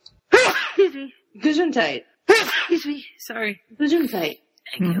 Bless you. Excuse me. Gesundheit. Excuse me. Sorry. Gesundheit.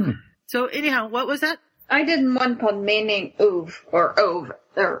 Thank you. So anyhow, what was that? I did one called Man Named Ove, or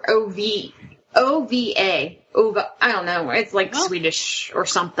O-V. O-V-A. Ova. I don't know. It's like Swedish or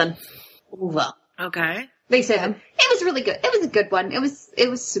something. Ova. Okay. They said it was really good. It was a good one. It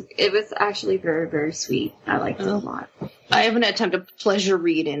was actually very, very sweet. I liked it a lot. I haven't had time to pleasure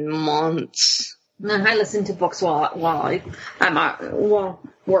read in months. I listen to books while I'm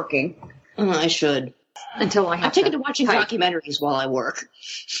working. I should. Until I have I'm taking to watching documentaries while I work.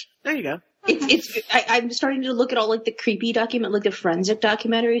 There you go. I'm starting to look at all like the creepy the forensic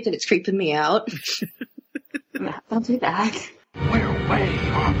documentaries, and it's creeping me out. Don't do that. We're way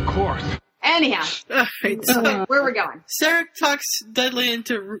off course. Anyhow, right, so where are we going? Sarah talks Dudley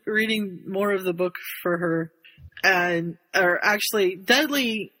into reading more of the book for her,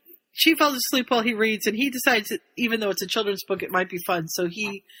 Dudley, she falls asleep while he reads, and he decides that even though it's a children's book, it might be fun. So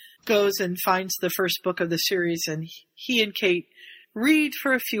he goes and finds the first book of the series, and he and Kate read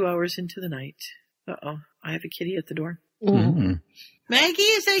for a few hours into the night. Uh-oh, I have a kitty at the door. Mm-hmm. Maggie,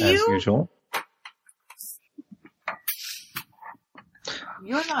 is that As you? usual.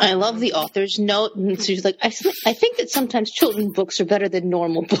 I love the author's note, and she's like, I think that sometimes children's books are better than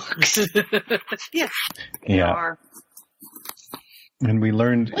normal books. Yeah. Yeah. And we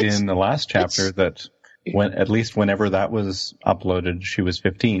learned in the last chapter that at least whenever that was uploaded, she was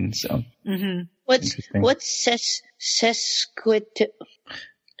 15. So. Mm-hmm. What's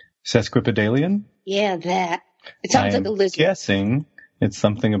Sesquipedalian? Yeah, that. It sounds like a lizard. I'm guessing it's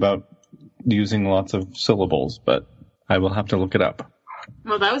something about using lots of syllables, but I will have to look it up.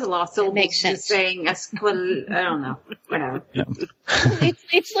 Well, that was a lot of syllables. Makes sense. Just saying I don't know. Whatever. Yeah.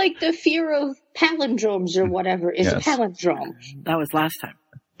 It's like the fear of palindromes or whatever is a palindrome. That was last time.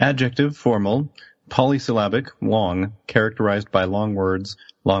 Adjective, formal, polysyllabic, long, characterized by long words,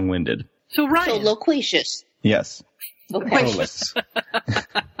 long-winded. So Ryan. So loquacious. Yes. Okay. Prolix.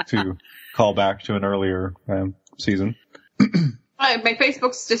 To call back to an earlier season. My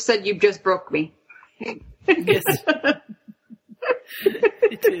Facebook's just said you just broke me. Yes.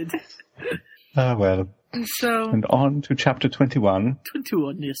 It did. Well. And on to chapter 21.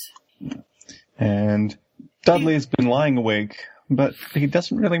 21, yes. And Dudley's been lying awake, but he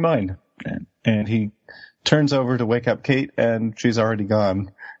doesn't really mind. And he turns over to wake up Kate, and she's already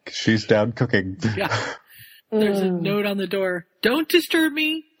gone. 'Cause she's down cooking. Yeah. There's a note on the door. Don't disturb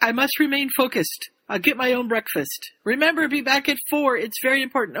me. I must remain focused. I'll get my own breakfast. Remember, be back at 4. It's very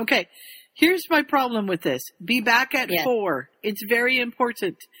important. Okay. Here's my problem with this. Be back at 4. It's very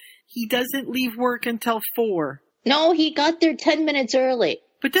important. He doesn't leave work until 4. No, he got there 10 minutes early.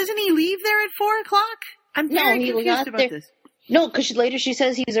 But doesn't he leave there at 4 o'clock? I'm very confused about this. No, because later she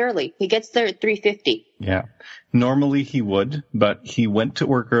says he's early. He gets there at 3:50. Yeah. Normally he would, but he went to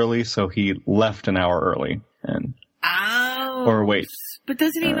work early, so he left an hour early. Or wait. But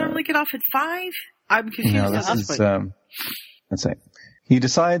doesn't he normally get off at 5? I'm confused. No, this is, let's see. He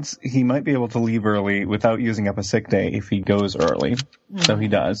decides he might be able to leave early without using up a sick day if he goes early. So he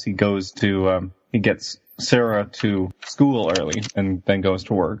does. He goes to, he gets Sarah to school early and then goes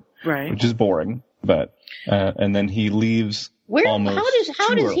to work. Right. Which is boring. But, and then he leaves almost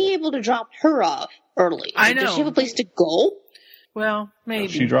How does he able to drop her off early? I know. Does she have a place to go? Well, maybe.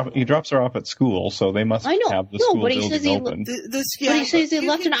 He drops her off at school, so they must have the school building open. But he says he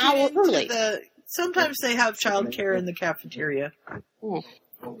left an hour early. Sometimes they have childcare in the cafeteria.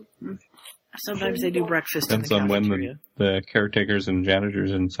 Sometimes they do breakfast in the Depends on cafeteria. when the caretakers and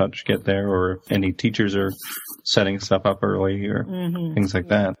janitors and such get there, or if any teachers are setting stuff up early, or things like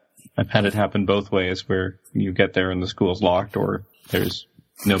that. I've had it happen both ways, where you get there and the school's locked, or there's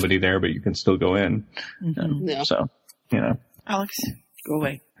nobody there, but you can still go in. So, Alex, go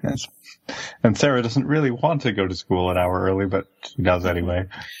away. Yes. And Sarah doesn't really want to go to school an hour early, but she does anyway,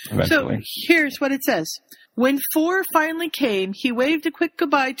 eventually. So here's what it says. When 4 finally came, he waved a quick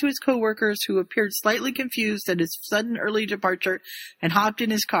goodbye to his coworkers who appeared slightly confused at his sudden early departure and hopped in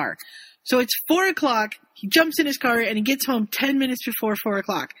his car. So it's 4 o'clock, he jumps in his car and he gets home 10 minutes before 4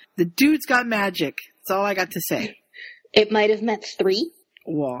 o'clock. The dude's got magic. That's all I got to say. It might have meant 3.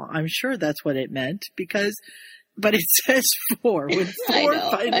 Well, I'm sure that's what it meant but it says 4 when 4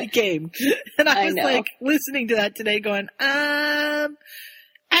 finally came. And I was like listening to that today going, I'm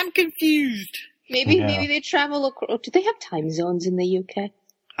confused. Maybe they travel across. Do they have time zones in the UK?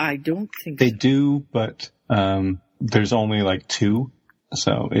 I don't think they do, but there's only like 2,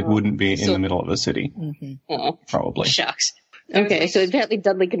 so it wouldn't be in the middle of the city. Mm-hmm. Probably. Shucks. Okay, so apparently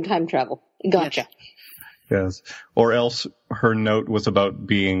Dudley can time travel. Gotcha. Yes. Or else her note was about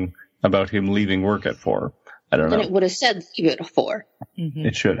him leaving work at 4. I don't know. Then it would have said leave it at 4. Mm-hmm.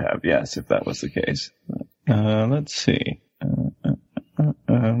 It should have, yes, if that was the case. Let's see.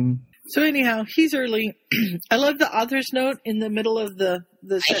 So anyhow, he's early. I love the author's note in the middle of the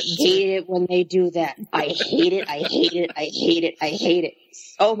sentence. I hate it when they do that. I hate it. I hate it. I hate it. I hate it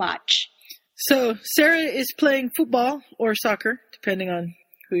so much. So Sarah is playing football or soccer, depending on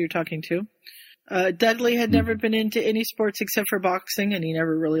who you're talking to. Dudley had never been into any sports except for boxing, and he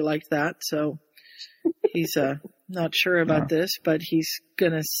never really liked that. So he's not sure about this, but he's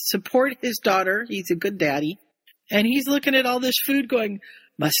going to support his daughter. He's a good daddy. And he's looking at all this food going,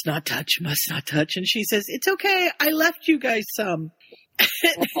 must not touch. And she says, it's okay. I left you guys some.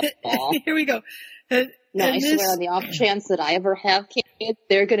 Here we go. I swear on the off chance that I ever have kids,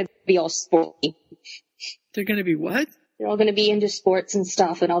 they're going to be all sporty. They're going to be what? They're all going to be into sports and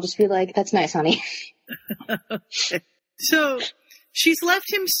stuff, and I'll just be like, that's nice, honey. Okay. So she's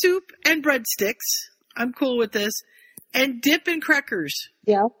left him soup and breadsticks. I'm cool with this. And dip and crackers.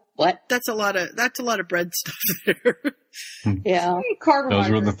 Yeah. What? That's a lot of bread stuff there. Yeah. Those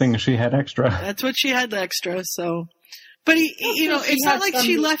were the things she had extra. That's what she had extra, so. But it's not like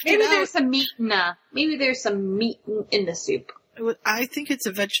she left it out. Maybe there's some meat in the soup. I think it's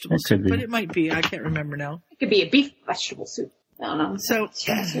a vegetable soup, but it might be. I can't remember now. It could be a beef vegetable soup. I don't know. So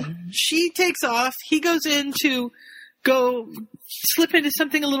she takes off. He goes in to go slip into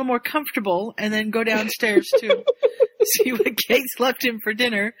something a little more comfortable and then go downstairs to see what Kate's left him for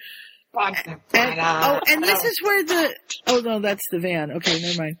dinner. And this is where that's the van. Okay,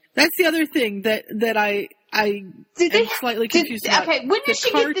 never mind. That's the other thing that I am slightly confused about. Okay, when did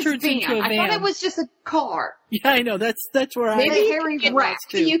she get this van? I thought it was just a car. Yeah, I know. That's where Maybe you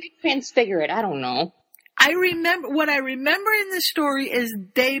can transfigure it. I don't know. What I remember in the story is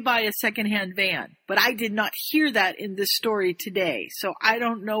they buy a secondhand van, but I did not hear that in this story today. So I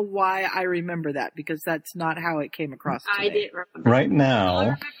don't know why I remember that, because that's not how it came across today. I didn't remember. Right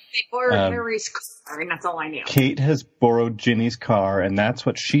now, Harry's car, and that's all I knew. Kate has borrowed Ginny's car, and that's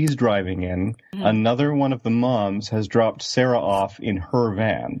what she's driving in. Mm-hmm. Another one of the moms has dropped Sarah off in her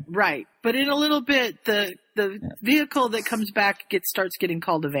van. Right, but in a little bit, the vehicle that comes back starts getting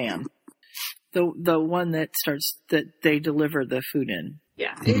called a van. The one that they deliver the food in.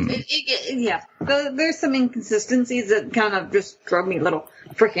 Yeah. There's some inconsistencies that kind of just drove me a little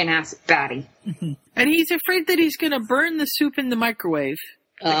freaking ass batty. Mm-hmm. And he's afraid that he's going to burn the soup in the microwave.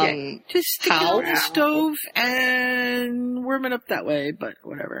 Just stick it on the stove and warm it up that way, but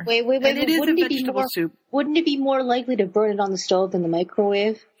whatever. Wait. And it is a vegetable soup. Wouldn't it be more likely to burn it on the stove than the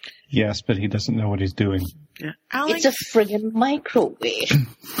microwave? Yes, but he doesn't know what he's doing. Yeah. It's a friggin' microwave.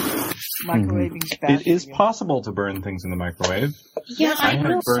 Microwaving's bad. It is possible to burn things in the microwave. Yeah, I know.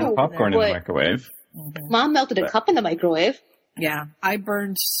 haven't burned popcorn in the microwave. Mm-hmm. Mom melted a cup in the microwave. Yeah, I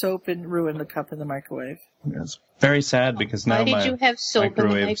burned soap and ruined the cup in the microwave. It's very sad because now you have soap in the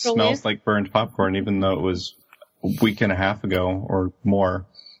microwave? Smells like burned popcorn, even though it was a week and a half ago or more.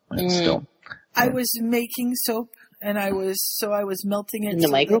 Still, I was making soap, and I was melting it in the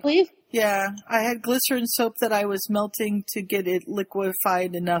microwave. Yeah, I had glycerin soap that I was melting to get it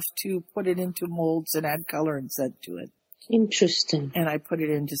liquefied enough to put it into molds and add color and scent to it. Interesting. And I put it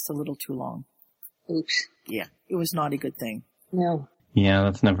in just a little too long. Oops. Yeah, it was not a good thing. No. Yeah,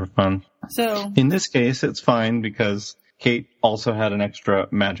 that's never fun. So in this case, it's fine because Kate also had an extra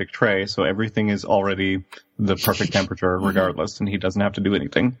magic tray, so everything is already the perfect temperature regardless, and he doesn't have to do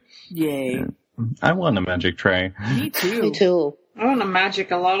anything. Yay. I want a magic tray. Me too. Me too. I want to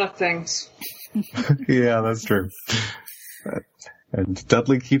magic a lot of things. Yeah, that's true. And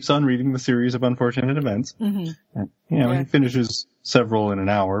Dudley keeps on reading the series of unfortunate events. Mm-hmm. And, he finishes several in an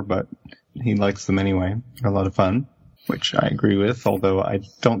hour, but he likes them anyway. They're a lot of fun, which I agree with, although I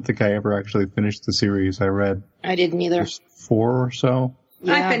don't think I ever actually finished the series I read. I didn't either. There's 4 or so.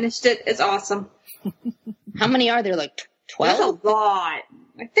 Yeah. I finished it. It's awesome. How many are there? Like 12? That's a lot.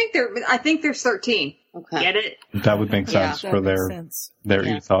 I think there's 13. Okay. Get it? That would make sense for their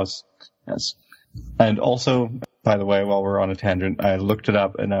ethos. Yes. And also, by the way, while we're on a tangent, I looked it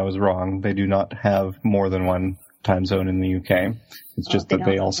up and I was wrong. They do not have more than one time zone in the UK. It's just that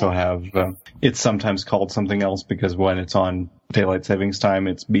they also have, it's sometimes called something else because when it's on daylight savings time,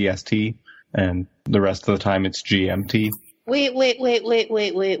 it's BST, and the rest of the time it's GMT. Wait.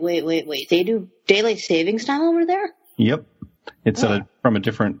 They do daylight savings time over there? Yep. It's from a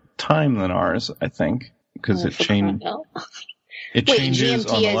different time than ours, I think, because it changed. It changes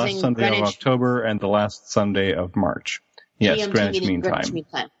GMT on the last Sunday of October and the last Sunday of March. Yes, GMT Greenwich Mean Greenwich Time Mean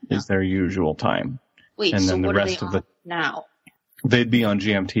Time. is their usual time. Wait, and so then what the are rest they of on now? They'd be on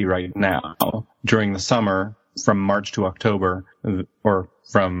GMT right now. During the summer, from March to October, or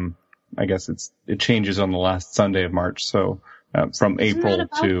from, I guess it changes on the last Sunday of March, so from April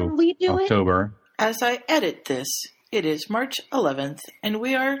to October. As I edit this, it is March 11th, and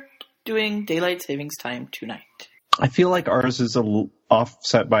we are doing daylight savings time tonight. I feel like ours is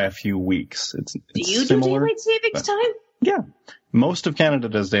offset by a few weeks. It's do you similar, do daylight savings time? Yeah. Most of Canada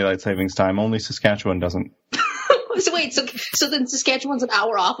does daylight savings time, only Saskatchewan doesn't. So wait, so then Saskatchewan's an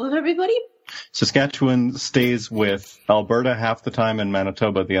hour off of everybody? Saskatchewan stays with Alberta half the time and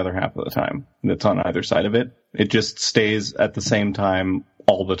Manitoba the other half of the time. That's on either side of it. It just stays at the same time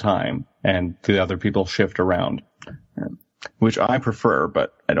all the time, and the other people shift around, which I prefer,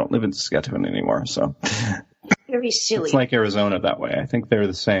 but I don't live in Saskatchewan anymore, so. Very silly. It's like Arizona that way. I think they're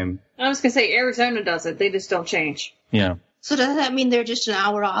the same. I was going to say Arizona does it. They just don't change. Yeah. So does that mean they're just an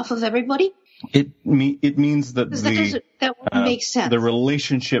hour off of everybody? It means that that wouldn't make sense. The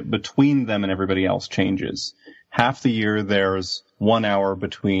relationship between them and everybody else changes. Half the year there's 1 hour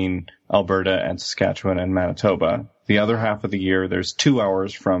between Alberta and Saskatchewan and Manitoba. The other half of the year there's 2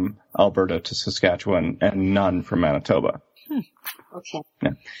 hours from Alberta to Saskatchewan and none from Manitoba. Okay.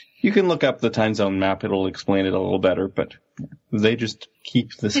 Yeah. You can look up the time zone map. It'll explain it a little better, but they just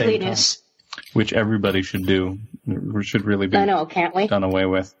keep the same time. Which everybody should do. It should really be done away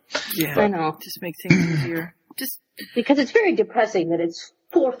with. Yeah, I know. Just make things easier. Because it's very depressing that it's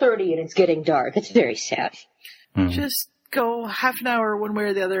 4:30 and it's getting dark. It's very sad. Just go half an hour one way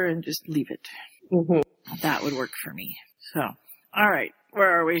or the other and just leave it. Mm-hmm. That would work for me. So, all right.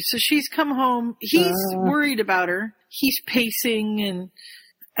 Where are we? So she's come home. He's worried about her. He's pacing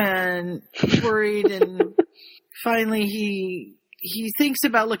and worried, and finally he thinks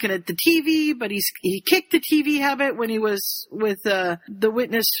about looking at the TV, but he kicked the TV habit when he was with the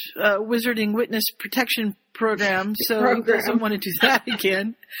Wizarding Witness Protection Program, so he doesn't want to do that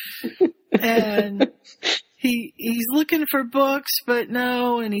again. And he's looking for books, but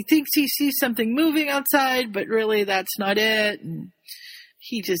no, and he thinks he sees something moving outside, but really that's not it. And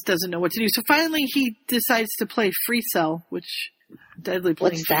he just doesn't know what to do. So finally he decides to play Free Cell, which Deadly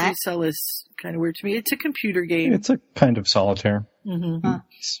playing Free Cell is kind of weird to me. It's a computer game. It's a kind of solitaire. Mm-hmm.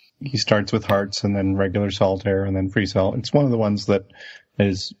 He starts with Hearts and then regular solitaire and then Free Cell. It's one of the ones that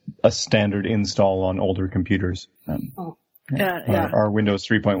is a standard install on older computers. Our Windows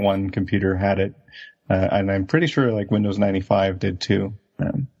 3.1 computer had it, and I'm pretty sure like Windows 95 did too.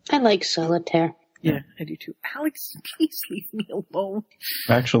 I like solitaire. Yeah, I do too. Alex, please leave me alone.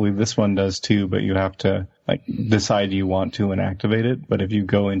 Actually, this one does too, but you have to decide you want to and activate it. But if you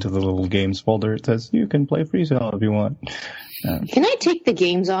go into the little games folder, it says you can play Free Cell if you want. Can I take the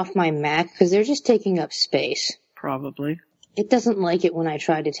games off my Mac? Because they're just taking up space. Probably. It doesn't like it when I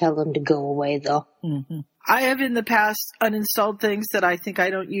try to tell them to go away, though. Mm-hmm. I have in the past uninstalled things that I think I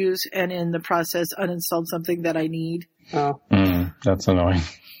don't use, and in the process uninstalled something that I need. Oh. That's annoying.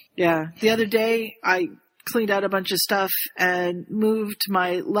 Yeah. The other day, I cleaned out a bunch of stuff and moved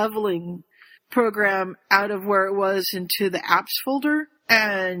my leveling program out of where it was into the apps folder.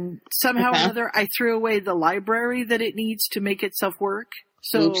 And somehow or another, I threw away the library that it needs to make itself work.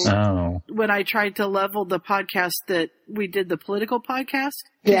 So when I tried to level the podcast that we did, the political podcast,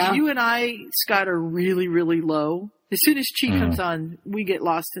 you and I, Scott, are really, really low. As soon as Chi comes on, we get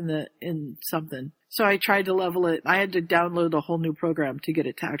lost in something. So I tried to level it. I had to download a whole new program to get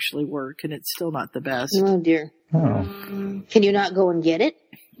it to actually work, and it's still not the best. Oh, dear. Oh. Can you not go and get it?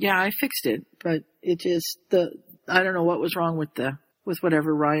 Yeah, I fixed it, but it just, I don't know what was wrong with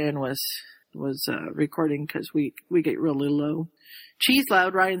whatever Ryan was recording, because we get really low. Chi's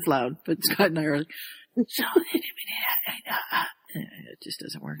loud, Ryan's loud, but Scott and I are like, so, it just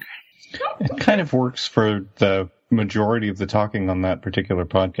doesn't work. It kind of works for the majority of the talking on that particular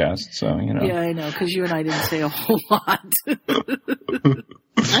podcast, so, you know. Yeah, I know, because you and I didn't say a whole lot.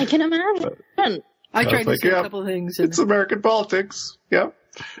 I can imagine. I tried to like, see a yeah, couple of things. It's American politics. Yep.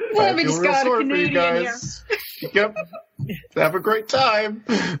 Yeah, I we feel just real got a sorry for you Canadian guys. Yep. Have a great time.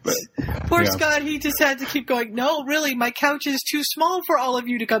 But, Poor yeah. Scott, he just had to keep going, no, really, my couch is too small for all of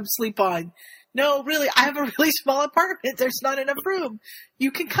you to come sleep on. No, really, I have a really small apartment. There's not enough room.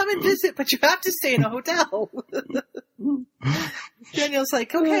 You can come and visit, but you have to stay in a hotel. Daniel's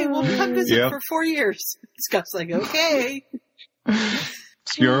like, okay, we'll come visit for 4 years. Scott's like, okay.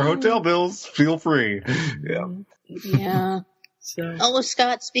 It's your hotel bills. Feel free. Yeah. Yeah. So. Oh,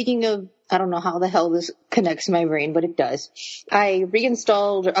 Scott, speaking of, I don't know how the hell this connects to my brain, but it does. I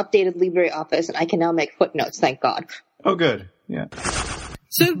reinstalled or updated LibreOffice, and I can now make footnotes, thank God. Oh, good. Yeah.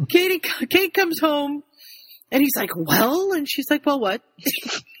 So Kate comes home, and he's like, well? And she's like, well, what?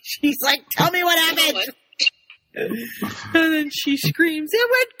 She's like, tell me what happened. And then she screams, it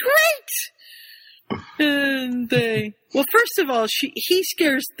went great! And well, first of all, he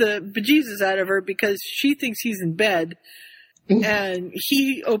scares the bejesus out of her because she thinks he's in bed. And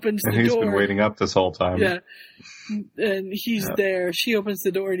he opens the door. And he's been waiting up this whole time. Yeah. And he's there. She opens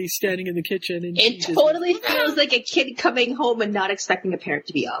the door and he's standing in the kitchen. And it totally feels like a kid coming home and not expecting a parent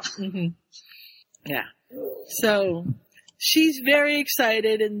to be up. Mm-hmm. Yeah. So she's very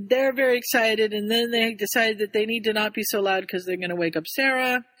excited and they're very excited. And then they decide that they need to not be so loud because they're going to wake up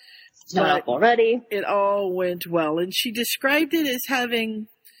Sarah. It's not up already. It all went well. And she described it as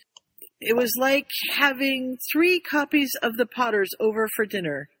it was like having 3 copies of The Potters over for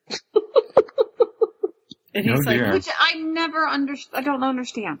dinner. And he's like, which I don't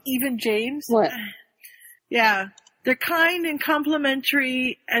understand. Even James? What? Yeah. They're kind and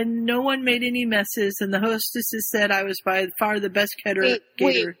complimentary, and no one made any messes, and the hostesses said I was by far the best caterer.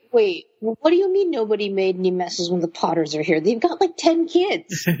 Wait. What do you mean nobody made any messes when the Potters are here? They've got like 10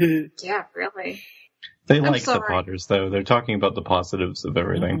 kids. Yeah, really. They like the Potters, though. They're talking about the positives of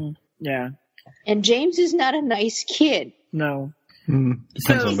everything. Mm-hmm. Yeah. And James is not a nice kid. No. Depends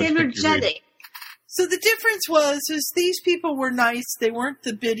on he's which book you read. energetic. So the difference is these people were nice. They weren't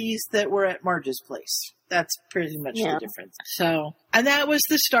the biddies that were at Marge's place. That's pretty much the difference. So, and that was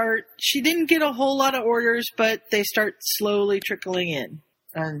the start. She didn't get a whole lot of orders, but they start slowly trickling in.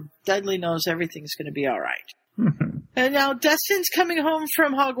 And Dudley knows everything's going to be all right. And now Dustin's coming home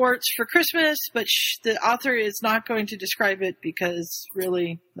from Hogwarts for Christmas, but the author is not going to describe it because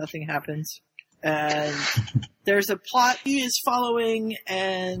really nothing happens. And there's a plot he is following,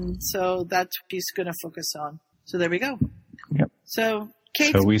 and so that's what he's going to focus on. So there we go. Yep. So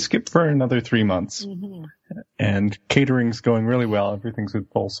Kate. So we skip for another 3 months. Mm-hmm. And catering's going really well. Everything's in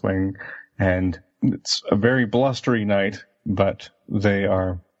full swing. And it's a very blustery night, but they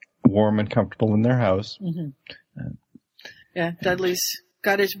are warm and comfortable in their house. Mm-hmm. Yeah, Dudley's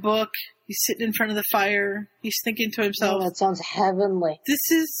got his book. He's sitting in front of the fire. He's thinking to himself, Oh, that sounds heavenly.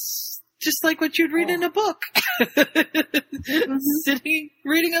 This is just like what you'd read in a book. Sitting,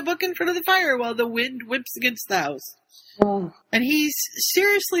 reading a book in front of the fire while the wind whips against the house. Oh. And he's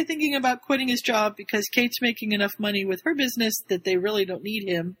seriously thinking about quitting his job because Kate's making enough money with her business that they really don't need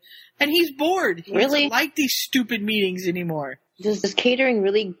him. And he's bored. He doesn't like these stupid meetings anymore. Does catering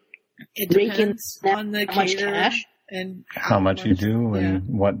really rake in on the much cash? And how much you do and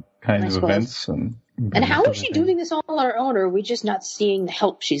what kinds of events. And how is she doing this all on her own, or are we just not seeing the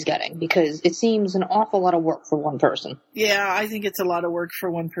help she's getting? Because it seems an awful lot of work for one person. Yeah, I think it's a lot of work for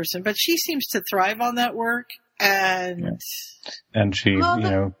one person. But she seems to thrive on that work. And she,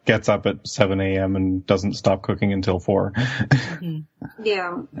 gets up at 7 a.m. and doesn't stop cooking until 4.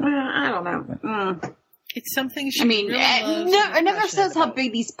 Yeah, I don't know. It's something she really loves. It never says how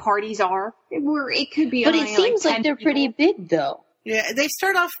big these parties are. It could be But it seems like they're pretty big, though. Yeah, they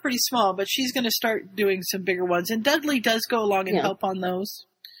start off pretty small, but she's going to start doing some bigger ones. And Dudley does go along and help on those.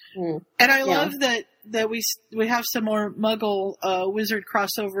 Mm. And I love that we have some more Muggle wizard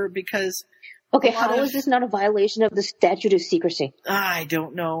crossover because... Okay, how is this not a violation of the statute of secrecy? I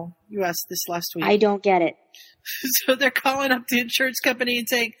don't know. You asked this last week. I don't get it. So they're calling up the insurance company and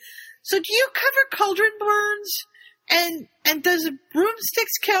saying, so do you cover cauldron burns? And does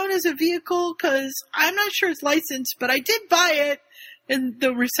broomsticks count as a vehicle? Because I'm not sure it's licensed, but I did buy it. And the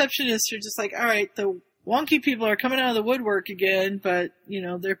receptionists are just like, all right, the wonky people are coming out of the woodwork again, but,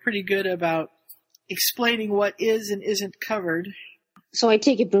 they're pretty good about explaining what is and isn't covered. So I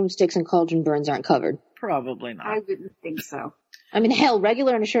take it broomsticks and cauldron burns aren't covered? Probably not. I wouldn't think so. I mean, hell,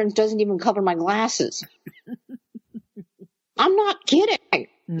 regular insurance doesn't even cover my glasses. I'm not kidding.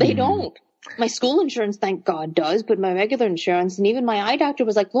 They don't. My school insurance, thank God, does, but my regular insurance and even my eye doctor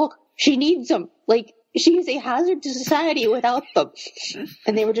was like, look, she needs them. Like, she's a hazard to society without them.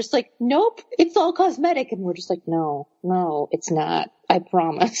 And they were just like, nope, it's all cosmetic. And we're just like, no, it's not. I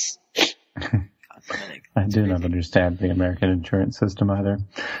promise. I do not understand the American insurance system either.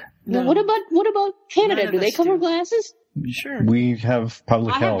 No. What about Canada? Do they cover glasses? Sure. We have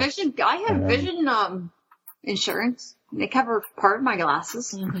public health. I have vision insurance. They cover part of my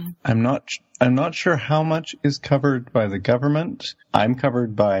glasses. Mm-hmm. I'm not sure how much is covered by the government. I'm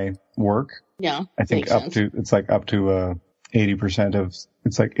covered by work. Yeah. I think up to 80%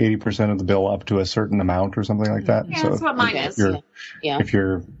 of the bill up to a certain amount or something like that. Yeah, so that's what mine is. If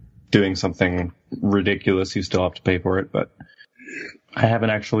you're doing something ridiculous, you still have to pay for it. But I haven't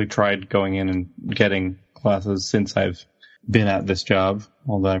actually tried going in and getting glasses since I've been at this job,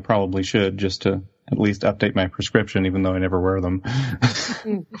 although I probably should, just to at least update my prescription, even though I never wear them.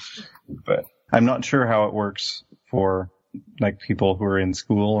 But I'm not sure how it works for like people who are in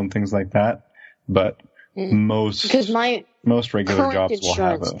school and things like that. But most regular jobs will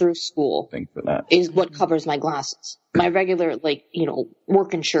have a through school thing for that. Is what covers my glasses. My regular,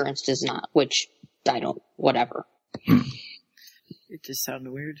 work insurance does not, which I don't, whatever. It just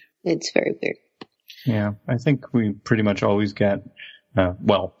sounded weird. It's very weird. Yeah, I think we pretty much always get,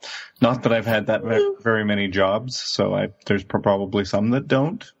 not that I've had that very many jobs, so there's probably some that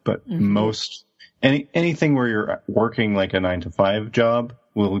don't, but most, anything where you're working like a 9-to-5 job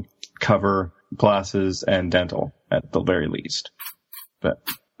will cover glasses and dental at the very least. But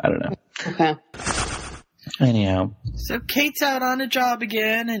I don't know. Okay. Anyhow. So Kate's out on a job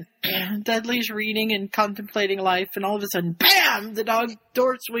again, and Dudley's reading and contemplating life, and all of a sudden, bam! The dog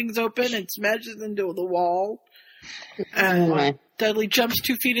door swings open and smashes into the wall. And Dudley jumps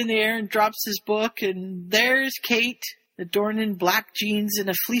 2 feet in the air and drops his book, and there's Kate, adorned in black jeans and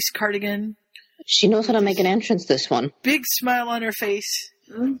a fleece cardigan. She knows how to make an entrance, this one. Big smile on her face.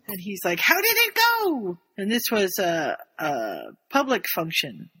 And he's like, how did it go? And this was a public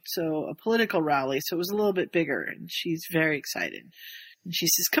function, so a political rally, so it was a little bit bigger, and she's very excited. And she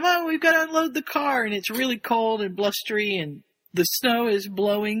says, come on, we've got to unload the car, and it's really cold and blustery, and the snow is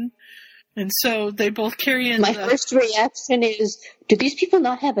blowing. And so they both carry in My first reaction is, do these people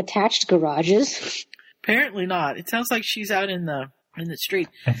not have attached garages? Apparently not. It sounds like she's out in the street.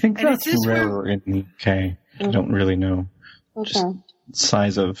 I think that's rarer in the UK. I don't really know. Okay. Just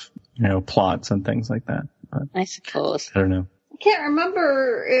size of, plots and things like that. But I suppose. I don't know. I can't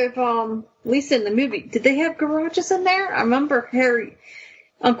remember if, Lisa in the movie, did they have garages in there? I remember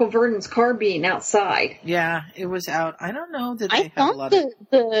Uncle Vernon's car being outside. Yeah, it was out. I don't know that they have a lot of...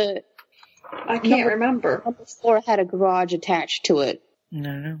 I can't remember. The floor had a garage attached to it.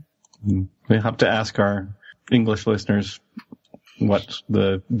 No. We'll have to ask our English listeners what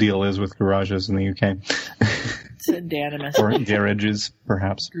the deal is with garages in the UK. Or garages,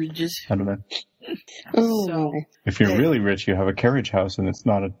 perhaps. Garages. I don't know. So, if you're really rich, you have a carriage house, and it's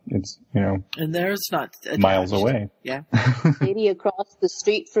and there's not miles away. Yeah. Lady across the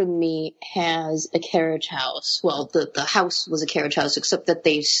street from me has a carriage house. Well, the house was a carriage house, except that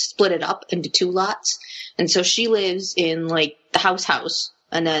they split it up into 2 lots, and so she lives in the house,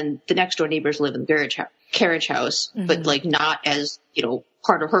 and then the next door neighbors live in the carriage house, but not as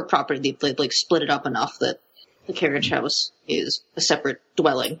part of her property. They split it up enough that the carriage house is a separate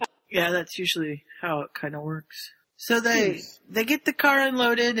dwelling. Yeah, that's usually how it kind of works. So they get the car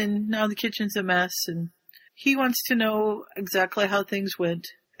unloaded, and now the kitchen's a mess, and he wants to know exactly how things went.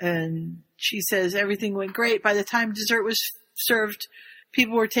 And she says everything went great. By the time dessert was served,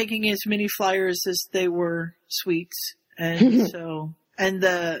 people were taking as many flyers as they were sweets. And and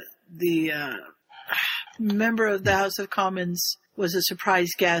the member of the House of Commons was a surprise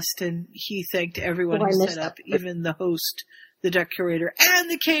guest, and he thanked everyone who set up, even the host, the decorator, and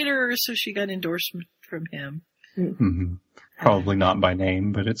the caterer, so she got endorsement from him. Mm-hmm. Probably not by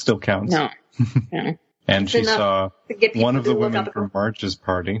name, but it still counts. No. And she saw one of the women from Marge's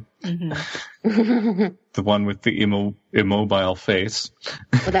party. Mm-hmm. The one with the immobile face.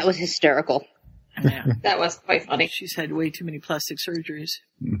 Well, that was hysterical. Yeah. That was quite funny. She's had way too many plastic surgeries.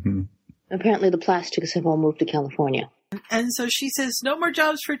 Mm-hmm. Apparently the plastics have all moved to California. And so she says, no more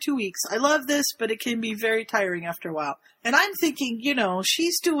jobs for 2 weeks. I love this, but it can be very tiring after a while. And I'm thinking,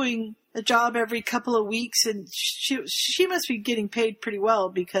 she's doing a job every couple of weeks, and she must be getting paid pretty well,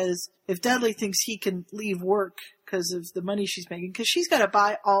 because if Dudley thinks he can leave work because of the money she's making, because she's got to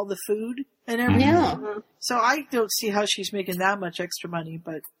buy all the food and everything. Yeah. So I don't see how she's making that much extra money,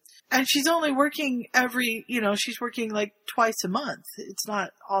 and she's only working she's working twice a month. It's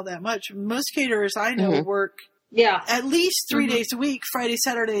not all that much. Most caterers I know work at least 3 days a week, Friday,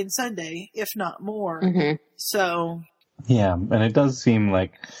 Saturday, and Sunday, if not more. Mm-hmm. So. Yeah, and it does seem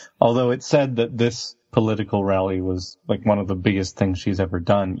like, although it said that this political rally was one of the biggest things she's ever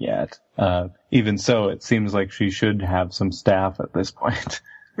done yet, even so, it seems like she should have some staff at this point.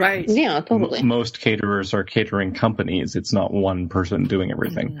 Right. Yeah, totally. Most caterers are catering companies. It's not one person doing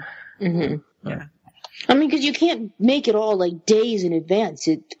everything. Mm-hmm. Yeah. I mean, because you can't make it all like days in advance.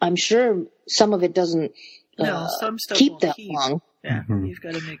 I'm sure some of it doesn't some stuff keep won't that long. Yeah, Mhm. you've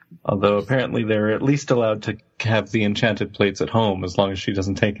got to make. Although apparently they're at least allowed to have the enchanted plates at home as long as she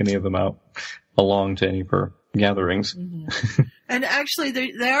doesn't take any of them out along to any of her gatherings. Mm-hmm. And actually,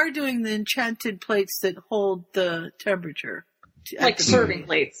 they are doing the enchanted plates that hold the temperature. Like serving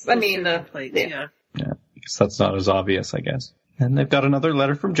plates. I mean, the plates, yeah. Yeah, because that's not as obvious, I guess. And they've got another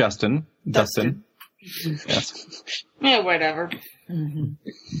letter from Justin. Dustin. Yes. Yeah, whatever. Mm-hmm.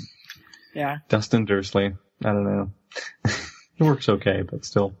 Yeah. Dustin Dursley. I don't know. It works okay, but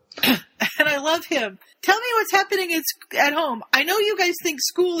still. And I love him. Tell me what's happening at home. I know you guys think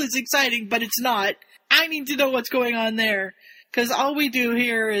school is exciting, but it's not. I need to know what's going on there. Because all we do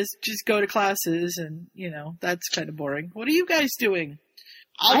here is just go to classes, and, that's kind of boring. What are you guys doing?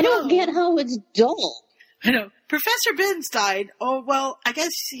 I don't get how it's dull. I know. Professor Binns died. Oh, well, I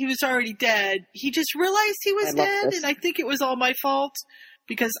guess he was already dead. He just realized he was dead, and I think it was all my fault.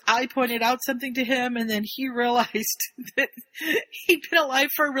 Because I pointed out something to him, and then he realized that he'd been alive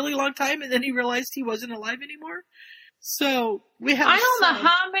for a really long time, and then he realized he wasn't alive anymore. So we have. I don't know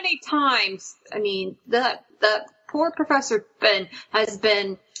how many times. I mean, that poor Professor Ben has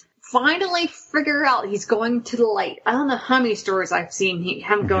been finally figured out he's going to the light. I don't know how many stories I've seen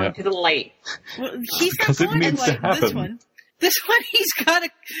him going to the light. Well, he's not going to light this one. This one, he's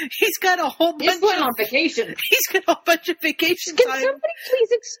got a whole bunch. He's going on vacation. He's got a bunch of vacation Can time. somebody please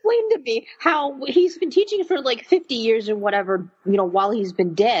explain to me how he's been teaching for like 50 years or whatever, while he's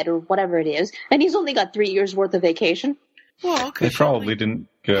been dead or whatever it is, and he's only got 3 years worth of vacation? Well, they probably didn't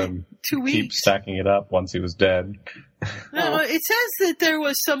 2 weeks. keep stacking it up once he was dead. No, it says that there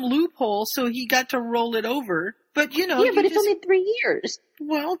was some loophole, so he got to roll it over. But Yeah, but it's only 3 years.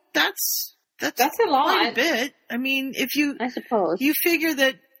 Well, that's a lot. Quite a bit. I mean, I suppose you figure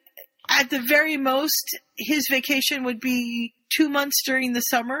that at the very most, his vacation would be 2 months during the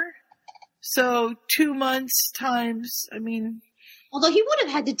summer. So 2 months times, although he would have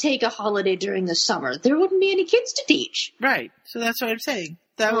had to take a holiday during the summer, there wouldn't be any kids to teach. Right. So that's what I'm saying.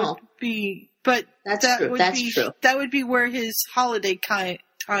 That would be, but that's that true. would That's be true. That would be where his holiday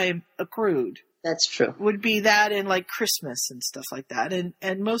time accrued. That's true. Would be that and like Christmas and stuff like that.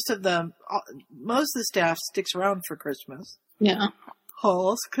 And most of the staff sticks around for Christmas. Yeah.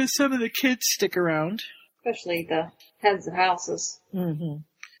 Halls, because some of the kids stick around. Especially the heads of houses. Mm-hmm.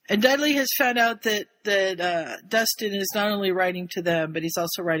 And Dudley has found out that Dustin is not only writing to them, but he's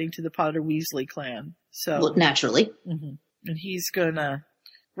also writing to the Potter Weasley clan. So Well, naturally. Mm-hmm. And he's gonna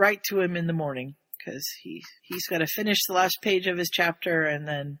write to him in the morning because he's got to finish the last page of his chapter and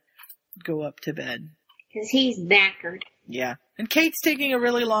then go up to bed. Because he's knackered. Yeah. And Kate's taking a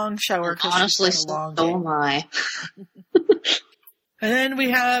really long shower. Honestly, she's had a long so day. am I. And then we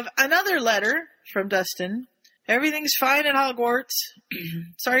have another letter from Dustin. Everything's fine at Hogwarts.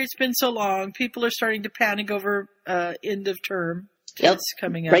 Sorry it's been so long. People are starting to panic over end of term. Yep. It's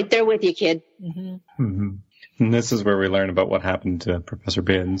coming up. Right there with you, kid. Mm-hmm. Mm-hmm. And this is where we learn about what happened to Professor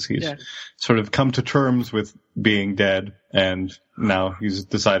Binns. He's sort of come to terms with being dead, and now he's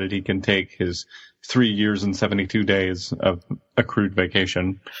decided he can take his 3 years and 72 days of accrued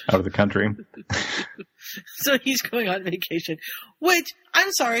vacation out of the country. So he's going on vacation. Which,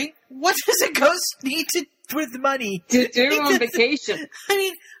 I'm sorry, what does a ghost need to with money? To do on vacation. I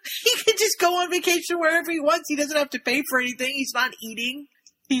mean, he can just go on vacation wherever he wants. He doesn't have to pay for anything. He's not eating.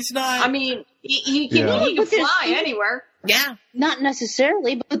 He's not... I mean, he can fly anywhere. Yeah. Not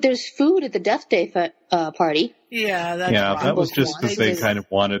necessarily, but there's food at the Death Day party. Yeah, that's that was just because they kind of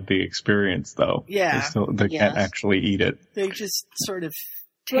wanted the experience, though. Yeah. They can't actually eat it. They just sort of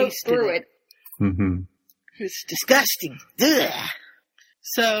Float tasted through it. Mm-hmm. It's disgusting. Ugh.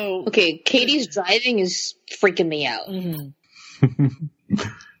 So... Okay, Katie's driving is freaking me out. Mm-hmm.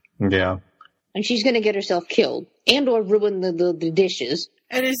 Yeah. And she's going to get herself killed. And or ruin the dishes.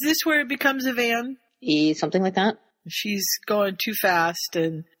 And is this where it becomes a van? Something like that. She's going too fast,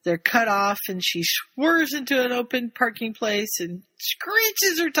 and they're cut off, and she swerves into an open parking place and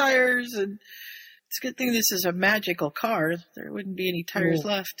screeches her tires. And it's a good thing this is a magical car. There wouldn't be any tires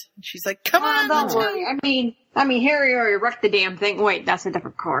left. And she's like, "Come on, don't worry. I mean, Harry already wrecked the damn thing. Wait, that's a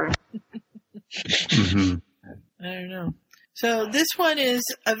different car." Mm-hmm. I don't know. So this one is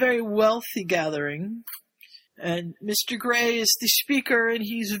a very wealthy gathering. And Mr. Gray is the speaker, and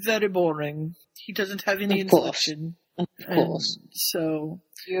he's very boring. He doesn't have any inflection. Of course. So...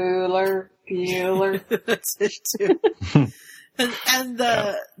 Bueller. That's it, too. and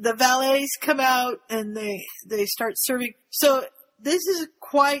the valets come out, and they start serving. So this is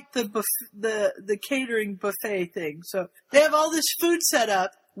quite the catering buffet thing. So they have all this food set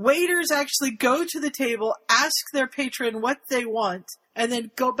up. Waiters actually go to the table, ask their patron what they want, and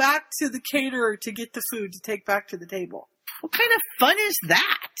then go back to the caterer to get the food to take back to the table. What kind of fun is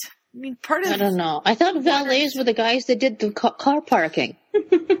that? I mean, I don't know. I thought valets were the guys that did the car parking.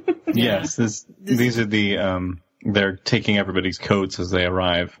 Yes, these are the they're taking everybody's coats as they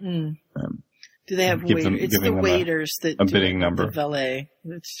arrive. Do they have waiters? It's the waiters that a bidding number. The valet.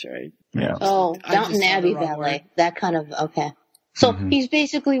 That's right. Yeah. Oh, Downton Abbey valet. That kind of okay. So he's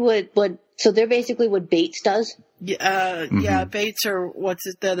basically so they're basically what Bates does? Yeah, Bates or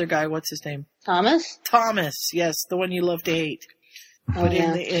the other guy, what's his name? Thomas? Thomas, yes, the one you love to hate. But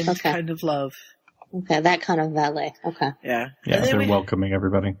in the end, kind of love. Okay, that kind of valet. Okay. Yeah. Yeah, they're welcoming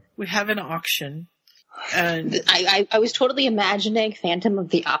everybody. We have an auction. And I was totally imagining Phantom of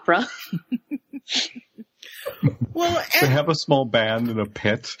the Opera. Well, they have a small band in a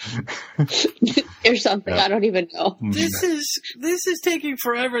pit. Or something. Yeah. I don't even know. This is taking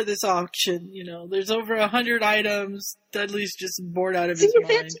forever, this auction. You know, there's over 100 items. Dudley's just bored out of his mind.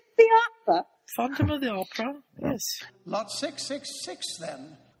 Phantom of the Opera. Phantom of the Opera? Yes. Lot 666,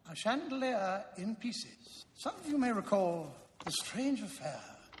 then. A chandelier in pieces. Some of you may recall the strange affair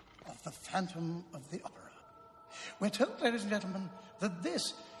of the Phantom of the Opera. We're told, ladies and gentlemen, that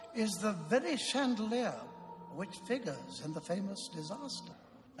this is the very chandelier which figures in the famous disaster.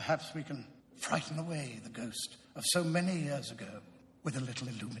 Perhaps we can frighten away the ghost of so many years ago with a little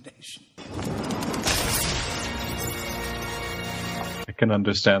illumination. I can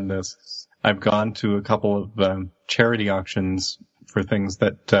understand this. I've gone to a couple of charity auctions for things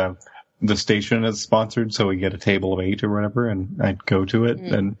that the station has sponsored, so we get a table of 8 or whatever, and I'd go to it,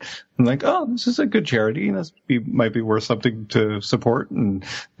 and I'm like, oh, this is a good charity, this might be worth something to support, and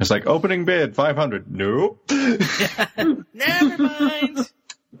it's like, opening bid, 500. Nope. Never mind.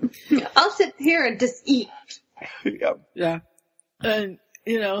 I'll sit here and just eat. Yeah. And,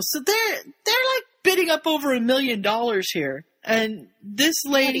 so they're like bidding up over $1 million here. And this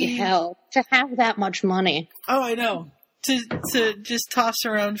lady... Bloody hell, to have that much money. Oh, I know. To just toss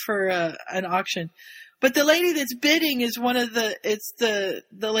around for an auction. But the lady that's bidding is it's the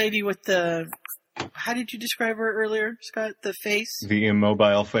lady with the, how did you describe her earlier, Scott? The face? The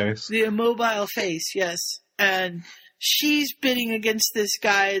immobile face. The immobile face, yes. And she's bidding against this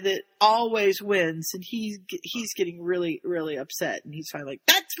guy that always wins, and he's getting really, really upset. And he's finally like,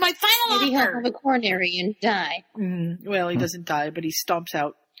 that's my final offer! Maybe he'll have a coronary and die. Well, he doesn't die, but he stomps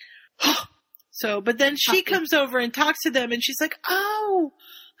out. But then she comes over and talks to them, and she's like, oh,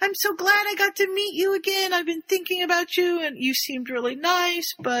 I'm so glad I got to meet you again. I've been thinking about you, and you seemed really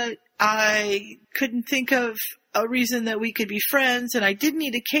nice, but I couldn't think of a reason that we could be friends, and I did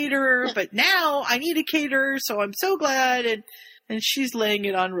need a caterer, but now I need a caterer, so I'm so glad. And she's laying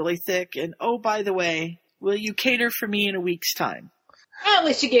it on really thick, and oh, by the way, will you cater for me in a week's time? At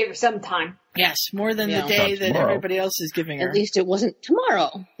least you gave her some time. Yes, more than the day that everybody else is giving her. At least it wasn't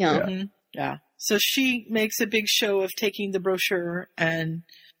tomorrow. Yeah. So she makes a big show of taking the brochure, and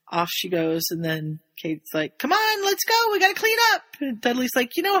off she goes, and then Kate's like, come on, let's go, we gotta clean up. And Dudley's like,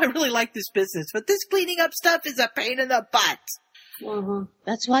 I really like this business, but this cleaning up stuff is a pain in the butt.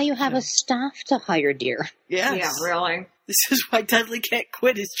 That's why you have a staff to hire, dear. Yes. Yeah, really. This is why Dudley can't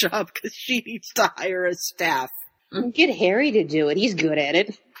quit his job, because she needs to hire a staff. Get Harry to do it, he's good at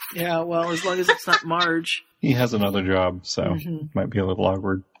it. Yeah, well, as long as it's not Marge. He has another job, so it might be a little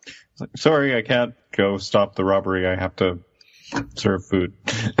awkward. It's like, sorry, I can't go stop the robbery. I have to serve food.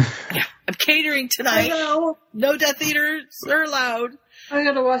 Yeah, I'm catering tonight. I know. No Death Eaters are allowed. I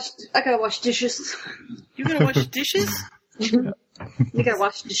gotta wash dishes. You gotta wash dishes? You gotta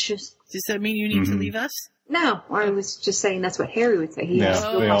wash dishes. Does that mean you need to leave us? No, I was just saying that's what Harry would say. He has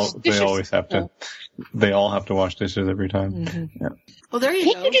to wash dishes. They always have to. They all have to wash dishes every time. Yeah. Well, there you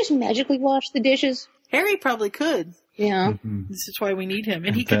go. Can't you just magically wash the dishes? Harry probably could. Yeah. This is why we need him.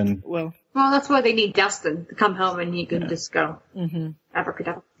 And he can, well, that's why they need Dustin to come home and he can just go.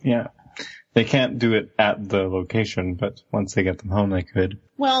 Abracadabra. Yeah. They can't do it at the location, but once they get them home, they could.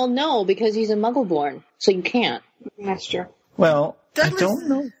 Well, no, because he's a Muggle-born, so you can't. That's true. Well, I don't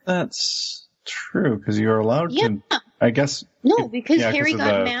know if that's true, because you're allowed to, I guess. No, because Harry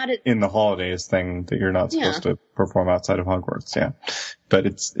got mad at... In the holidays thing that you're not supposed to perform outside of Hogwarts, But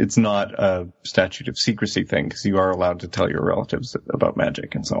it's not a statute of secrecy thing, because you are allowed to tell your relatives about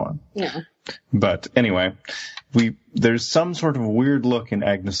magic and so on. Yeah. But anyway, there's some sort of weird look in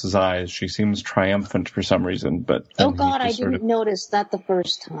Agnes's eyes. She seems triumphant for some reason, but... Oh God, I didn't notice that the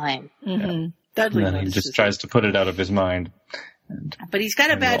first time. And then he just tries to put it out of his mind. But he's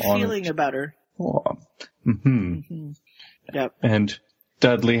got a bad feeling about her. And Yep. And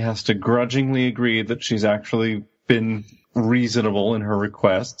Dudley has to grudgingly agree that she's actually been reasonable in her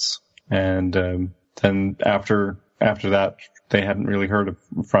requests. And then after that, they hadn't really heard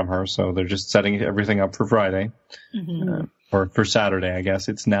from her, so they're just setting everything up for Friday. Mm-hmm. Or for Saturday, I guess.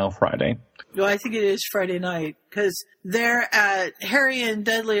 It's now Friday. Well, I think it is Friday night, because Harry and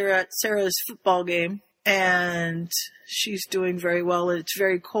Dudley are at Sarah's football game, and she's doing very well, and it's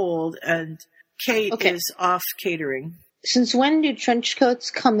very cold, and Kate is off catering. Since when do trench coats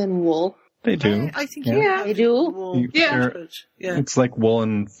come in wool? They do. I think they do. Wool. Yeah. It's like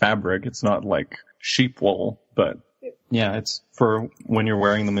woolen fabric. It's not like sheep wool, but yeah, it's for when you're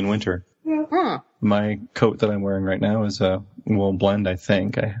wearing them in winter. Huh. My coat that I'm wearing right now is a wool blend, I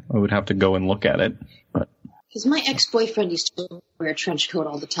think. I would have to go and look at it. Because my ex-boyfriend used to wear a trench coat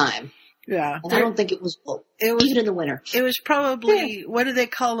all the time. Yeah. And I don't think it was wool, even in the winter. It was probably, what do they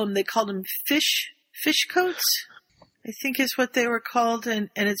call them? They called them fish coats, I think is what they were called. And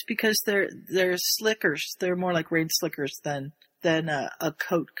it's because they're slickers. They're more like rain slickers than a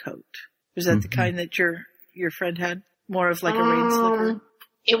coat. Was that the kind that your friend had? More of like a rain slicker?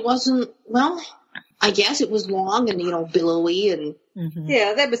 It wasn't, well, I guess it was long and, billowy and... Mm-hmm.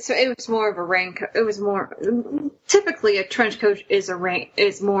 Yeah, it was more of a raincoat. It was more, typically a trench coat is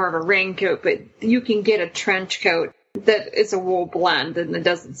more of a raincoat, but you can get a trench coat that is a wool blend and it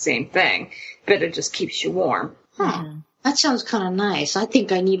does the same thing, but it just keeps you warm. Huh. That sounds kind of nice. I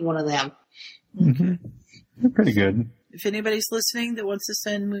think I need one of them. Mm-hmm. They're pretty good. If anybody's listening that wants to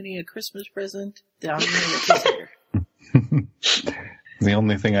send Mooney a Christmas present, down in the refrigerator. The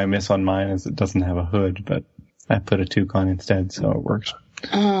only thing I miss on mine is it doesn't have a hood, but I put a toque on instead, so it works.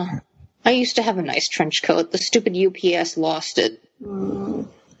 I used to have a nice trench coat. The stupid UPS lost it. The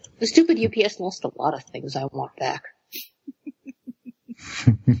stupid UPS lost a lot of things I want back.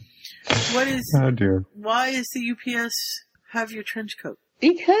 Oh dear. Why is the UPS have your trench coat?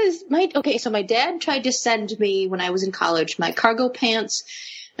 Because my dad tried to send me, when I was in college, my cargo pants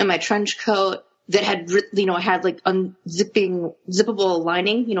and my trench coat that had, had like zippable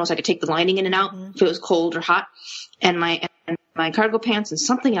lining, so I could take the lining in and out if it was cold or hot, and my cargo pants and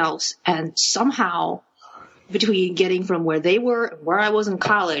something else, and somehow between getting from where they were and where I was in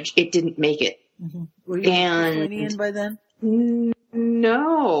college, it didn't make it. Mm-hmm. Were you Lithuanian by then? No.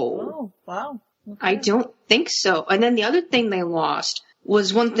 Oh, wow. Okay. I don't think so. And then the other thing they lost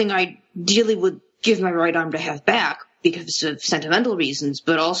was one thing I ideally would give my right arm to have back, because of sentimental reasons,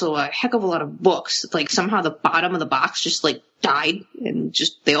 but also a heck of a lot of books. Like somehow the bottom of the box just like died and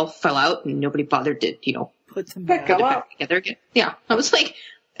just they all fell out and nobody bothered to, put them back together again. Yeah. I was like,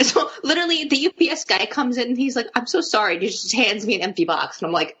 so literally the UPS guy comes in and he's like, I'm so sorry. And he just hands me an empty box. And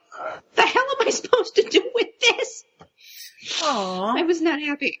I'm like, the hell am I supposed to do with this? Aww. I was not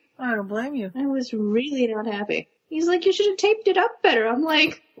happy. I don't blame you. I was really not happy. He's like, you should have taped it up better. I'm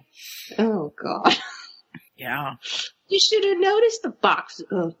like, oh God. Yeah. You should have noticed the box.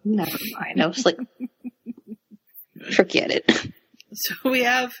 Oh, never mind. I was like, forget it. So we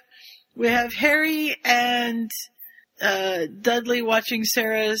have Harry and Dudley watching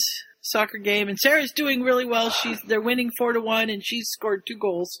Sarah's soccer game, and Sarah's doing really well. They're winning 4-1, and she's scored 2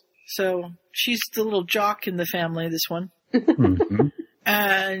 goals. So she's the little jock in the family, this one. Mm-hmm.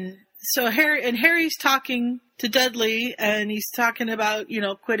 And so Harry's talking to Dudley, and he's talking about,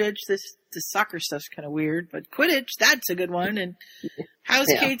 Quidditch. This soccer stuff's kind of weird, but Quidditch, that's a good one. And how's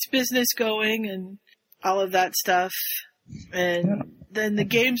Kate's business going and all of that stuff. And then the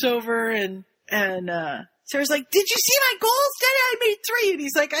game's over, and Sarah's like, did you see my goals? Daddy, I made 3. And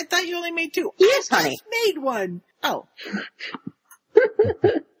he's like, I thought you only made 2. Yes, I honey. just made 1. Oh.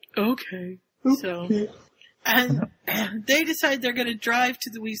 Okay. So, and they decide they're going to drive to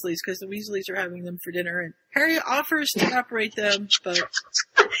the Weasleys because the Weasleys are having them for dinner, and Harry offers to operate them, but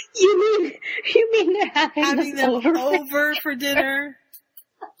you mean they're having them over for dinner?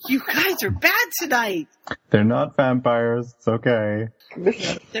 You guys are bad tonight. They're not vampires. It's okay.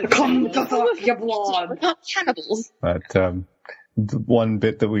 Come the fuck, you blood. We're not cannibals. But the one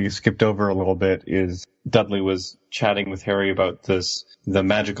bit that we skipped over a little bit is Dudley was chatting with Harry about the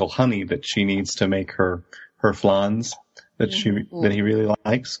magical honey that she needs to make her flans that that he really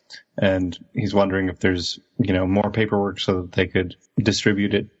likes, and he's wondering if there's more paperwork so that they could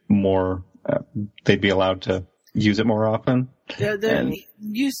distribute it more. They'd be allowed to use it more often. They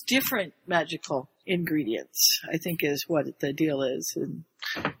use different magical ingredients, I think, is what the deal is. And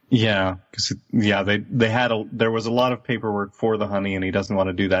yeah, because there was a lot of paperwork for the honey, and he doesn't want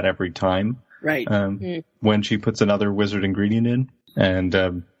to do that every time. Right. When she puts another wizard ingredient in,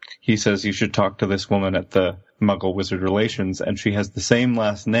 and he says you should talk to this woman at the Muggle Wizard Relations, and she has the same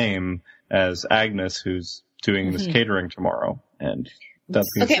last name as Agnes, who's doing this catering tomorrow. And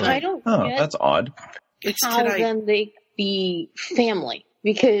Dudley's Okay, I don't get that's odd. It's how tonight. then they be family,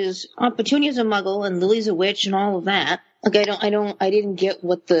 because Aunt Petunia's a muggle and Lily's a witch and all of that. Like, I didn't get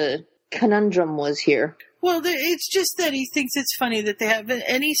what the conundrum was here. Well, it's just that he thinks it's funny that they have,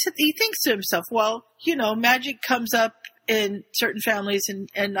 and he thinks to himself, well, magic comes up in certain families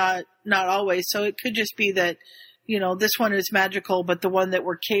and not always. So it could just be that, this one is magical, but the one that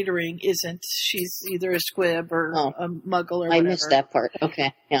we're catering isn't. She's either a squib or a muggle or whatever. I missed that part.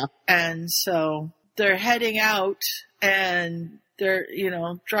 Okay, yeah. And so they're heading out and they're,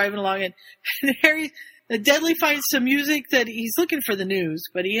 driving along and Harry, Dudley finds some music that he's looking for the news,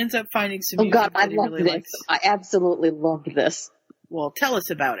 but he ends up finding some music God, I that he love really this. likes. I absolutely loved this. Well, tell us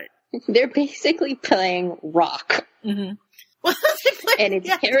about it. They're basically playing rock. Mm-hmm. And it's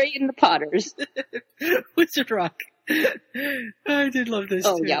Harry and the Potters. Wizard Rock. I did love this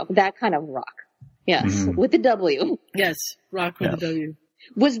too. Yeah, that kind of rock. Yes, with the W. Yes, rock with a W.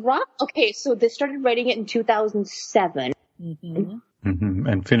 Was rock, okay, so they started writing it in 2007.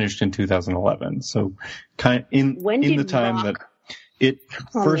 And finished in 2011. So in the time that it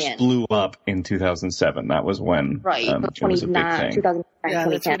first blew up in 2007, that was when it was a big thing. 2009, yeah,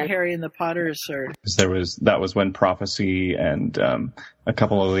 that's when Harry and the Potters are. That was when Prophecy and a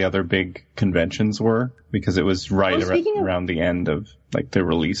couple of the other big conventions were, because it was around the end of the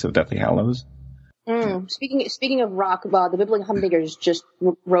release of Deathly Hallows. Speaking of rock, the Bibbling Humdingers just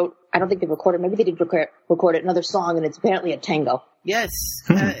wrote, I don't think they recorded, maybe they did record another song, and it's apparently a tango. Yes,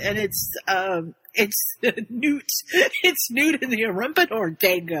 and it's Newt. It's Newt in the Rumpelhorn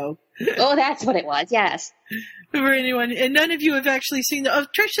tango. Oh, that's what it was, yes. For anyone, and none of you have actually seen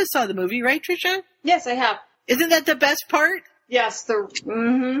Trisha saw the movie, right, Trisha? Yes, I have. Isn't that the best part? Yes,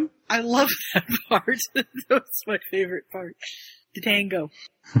 I love that part. That's my favorite part. The tango.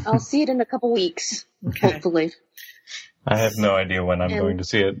 I'll see it in a couple weeks, hopefully. I have no idea when I'm going to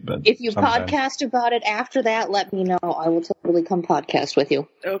see it, but if you podcast about it after that, let me know. I will totally come podcast with you.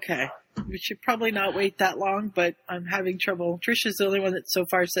 Okay. We should probably not wait that long, but I'm having trouble. Trisha's the only one that so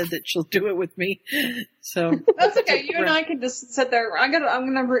far said that she'll do it with me. So that's okay. You and I can just sit there. I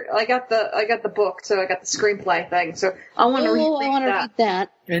got the book, so I got the screenplay thing. So I want to read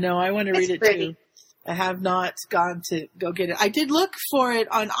that. I know. I want to read it too. I have not gone to go get it. I did look for it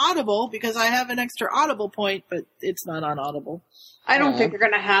on Audible because I have an extra Audible point, but it's not on Audible. I don't think they're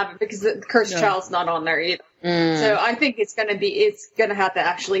going to have it because the Cursed Child's not on there either. So I think it's going to have to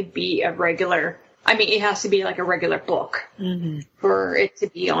actually be a regular, it has to be like a regular book for it to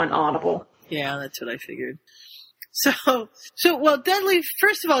be on Audible. Yeah, that's what I figured. So Dudley,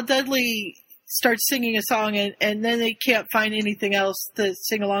 first of all, Dudley starts singing a song and then they can't find anything else to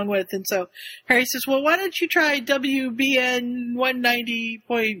sing along with. And so Harry says, well, why don't you try WBN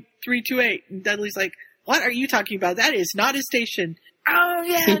 190.328? And Dudley's like, what are you talking about? That is not a station. Oh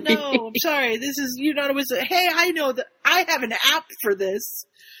yeah, no, I'm sorry. This is, hey, I know that I have an app for this.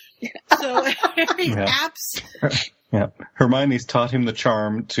 So Harry's apps. Yeah. Hermione's taught him the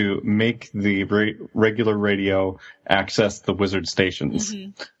charm to make the regular radio access the wizard stations.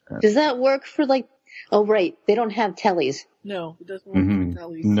 Does that work for oh right, they don't have tellies. No, it doesn't work for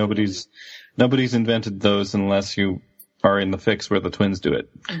tellies. Nobody's invented those unless you are in the fix where the twins do it.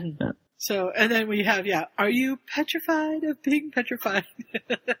 Yeah. So, and then we have, are you petrified of being petrified?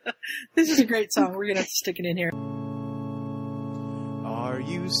 This is a great song. We're going to have to stick it in here. Are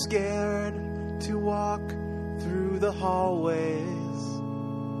you scared to walk through the hallways?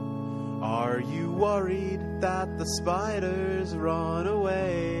 Are you worried that the spiders run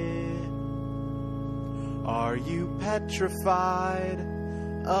away? Are you petrified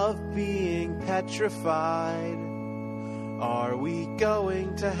of being petrified? Are we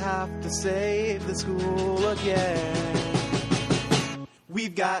going to have to save the school again?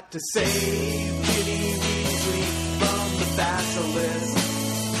 We've got to save Ginny Weasley from the basilisk.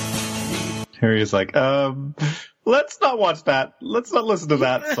 Harry is like, let's not watch that. Let's not listen to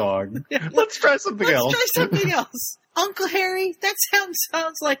that song. Let's try something else. Let's try something else. Uncle Harry, that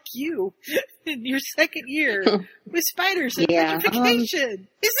sounds like you in your second year with spiders and petrification.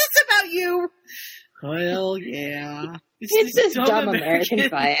 Is this about you? Well, yeah. It's this dumb American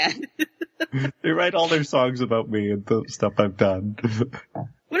fan. They write all their songs about me and the stuff I've done.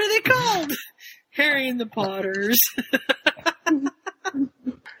 What are they called? Harry and the Potters.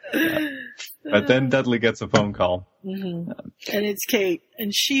 But then Dudley gets a phone call. And it's Kate.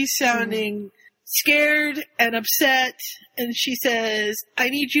 And she's sounding scared and upset. And she says, I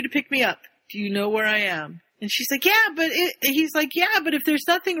need you to pick me up. Do you know where I am? And she's like, he's like, but if there's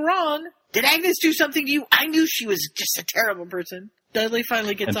nothing wrong, did Agnes do something to you? I knew she was just a terrible person. Dudley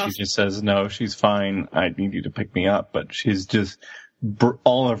finally gets and off. she just says, no, she's fine. I need you to pick me up. But she's just,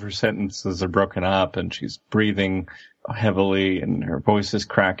 all of her sentences are broken up and she's breathing heavily and her voice is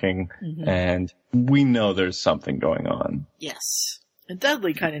cracking. Mm-hmm. And we know there's something going on. Yes. And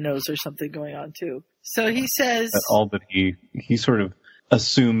Dudley kind of knows there's something going on too. So he says... that he sort of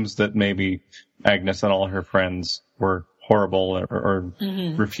assumes that maybe Agnes and all her friends were horrible or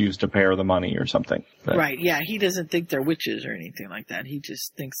refused to pay her the money or something. But, right, yeah. He doesn't think they're witches or anything like that. He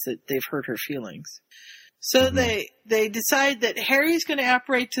just thinks that they've hurt her feelings. So they decide that Harry's going to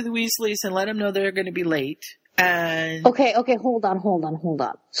apparate to the Weasleys and let them know they're going to be late. And Okay, hold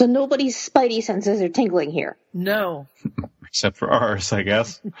on. So nobody's spidey senses are tingling here. No. Except for ours, I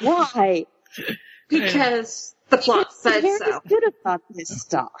guess. Why? Because the plot says Harry's so. good about this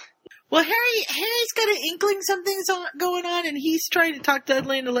stuff. Well, Harry's got an inkling something's going on, and he's trying to talk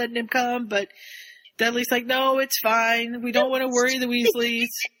Dudley into letting him come, but Dudley's like, no, it's fine. We don't want to worry the Weasleys.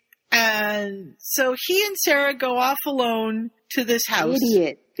 And so he and Sarah go off alone to this house.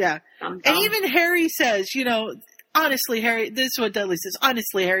 Idiot. Yeah. And even Harry says, honestly, Harry, this is what Dudley says.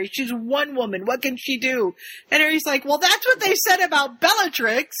 Honestly, Harry, she's one woman. What can she do? And Harry's like, well, that's what they said about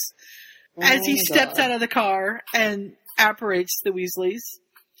Bellatrix. As he steps out of the car and apparates the Weasleys.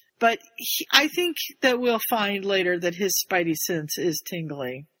 But I think that we'll find later that his spidey sense is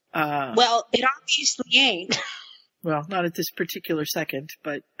tingling. Well, it obviously ain't. Well, not at this particular second,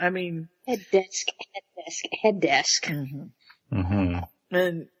 but I mean... Head desk. Mm-hmm. Mm-hmm.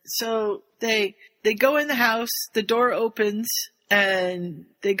 And so they go in the house, the door opens, and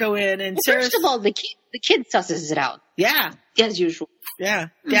they go in, and First of all, the kid susses it out. Yeah. As usual. Yeah.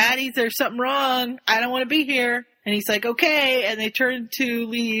 Daddy, there's something wrong. I don't want to be here. And he's like, okay. And they turn to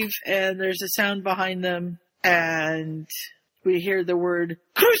leave, and there's a sound behind them, and we hear the word,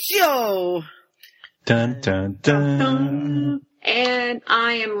 Crucio! Dun, dun, dun. And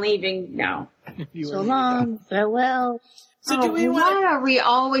I am leaving now. So long. Farewell. So do we want? Why are we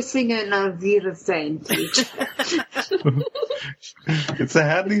always singing a Vida Saint? It's a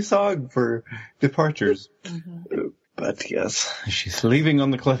handy song for departures. Mm-hmm. But yes, she's leaving on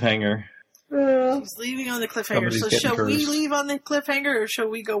the cliffhanger. She's leaving on the cliffhanger. So shall we leave on the cliffhanger, or shall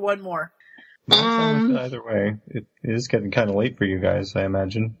we go one more? Either way, it is getting kind of late for you guys, I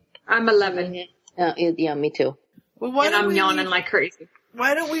imagine. I'm 11. Yeah, me too. Well, I'm yawning like crazy.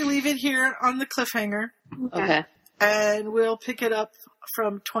 Why don't we leave it here on the cliffhanger? Okay. And we'll pick it up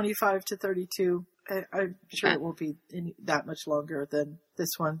from 25 to 32. I'm sure it won't be that much longer than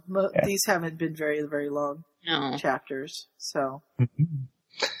this one. These haven't been very, very long chapters. So.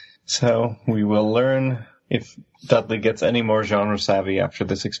 So we will learn if Dudley gets any more genre savvy after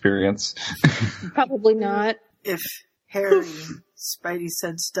this experience. Probably not. If Harry's spidey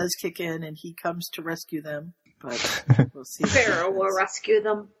sense does kick in and he comes to rescue them. But we'll see. Pharaoh will rescue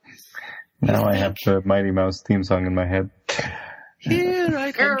them. Now I have the Mighty Mouse theme song in my head. Here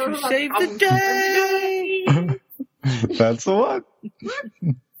I come to save the day. That's the one.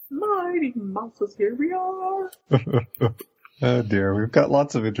 Mighty Mouses, here we are. Oh dear, we've got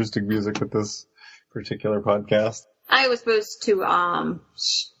lots of interesting music with this particular podcast. I was supposed to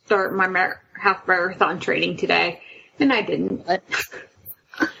start my half marathon training today, and I didn't.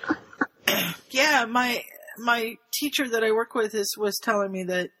 Yeah, my teacher that I work with was telling me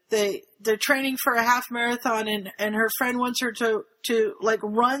that they're training for a half marathon, and her friend wants her to like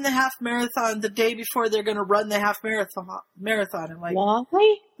run the half marathon the day before they're going to run the half marathon. I'm like, why?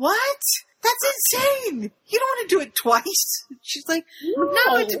 What? That's insane! You don't want to do it twice. She's like,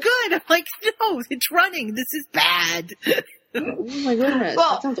 no, it's good. I'm like, no, it's running. This is bad. Oh my goodness.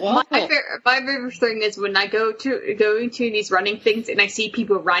 Well, that sounds awful. My favorite thing is when I go to these running things and I see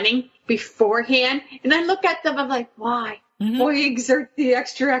people running beforehand, and I look at them, I'm like, why? Mm-hmm. Why exert the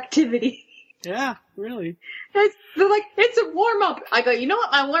extra activity? Yeah, really. They're like, it's a warm-up. I go, you know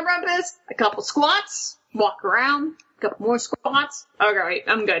what my warm-up is? A couple squats, walk around, a couple more squats. All right,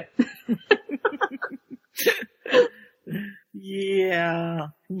 I'm good. Yeah.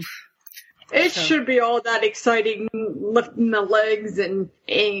 It should be all that exciting, lifting the legs and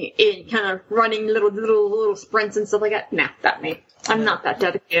kind of running little sprints and stuff like that. Nah, not me. I'm not that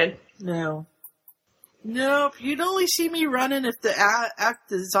dedicated. No. Nope. You'd only see me running if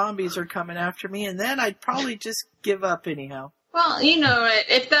the zombies are coming after me, and then I'd probably just give up anyhow. Well, you know,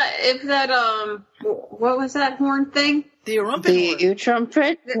 if that what was that horn thing? The Rumpet horn.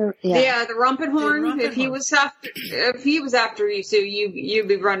 Trumpet? Yeah, the Rumpet horn. If he was after you, Sue, you'd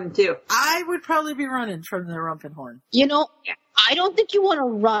be running too. I would probably be running from the Rumpet horn. You know, I don't think you want to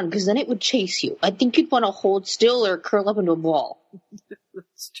run, because then it would chase you. I think you'd want to hold still or curl up into a ball.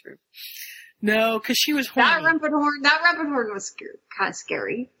 That's true. No, because she was horny. That Rumpelhorn was kind of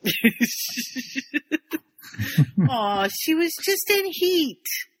scary. Aw, she was just in heat.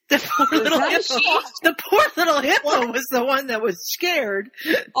 The poor little hippo was the one that was scared.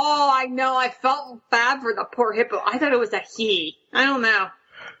 Oh, I know. I felt bad for the poor hippo. I thought it was a he. I don't know.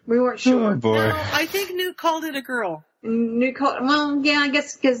 We weren't sure. Oh, boy. No, I think Newt called it a girl. Well, yeah, I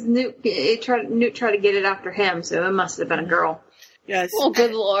guess because Newt tried to get it after him, so it must have been a girl. Yes. Oh,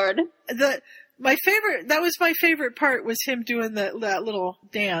 good Lord. That was my favorite part, was him doing that little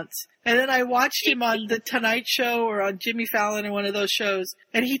dance. And then I watched him on The Tonight Show or on Jimmy Fallon or one of those shows,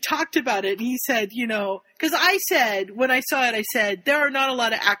 and he talked about it, and he said, because I said, when I saw it, I said, there are not a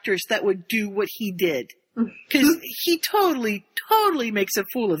lot of actors that would do what he did. Because he totally makes a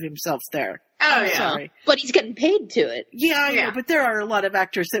fool of himself there. Oh, yeah. Sorry. But he's getting paid to it. Yeah, I know, but there are a lot of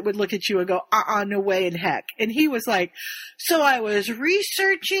actors that would look at you and go, no way in heck. And he was like, so I was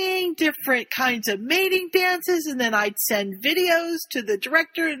researching different kinds of mating dances, and then I'd send videos to the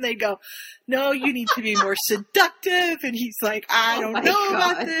director, and they'd go, no, you need to be more seductive. And he's like, I don't know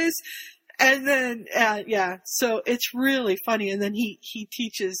about this. And then, so it's really funny. And then he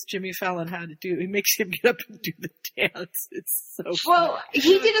teaches Jimmy Fallon how to he makes him get up and do the dance. It's so funny. Well,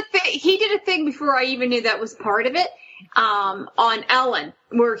 he did a thing before I even knew that was part of it, on Ellen,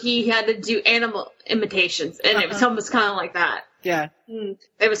 where he had to do animal imitations, and it was almost kind of like that. Yeah.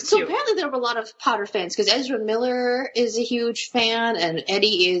 It was So cute. apparently there were a lot of Potter fans, because Ezra Miller is a huge fan, and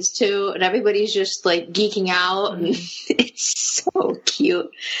Eddie is too, and everybody's just like geeking out, and it's so cute.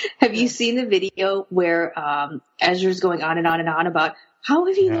 Have you seen the video where Ezra's going on and on and on about, how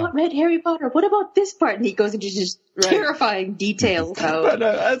have you not read Harry Potter? What about this part? And he goes into just terrifying details. But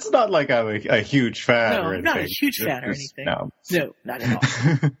it's not like I'm a huge fan or anything. No, not a huge fan or anything. No, not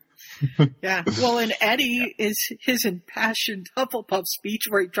at all. Yeah, well, and Eddie is his impassioned Hufflepuff speech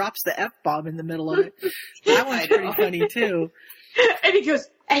where he drops the F-bomb in the middle of it. That one's pretty funny, too. And he goes,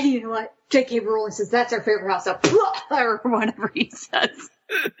 and you know what? J.K. Rowling says that's our favorite house, or whatever he says.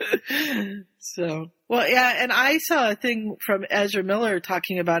 So, well, yeah, and I saw a thing from Ezra Miller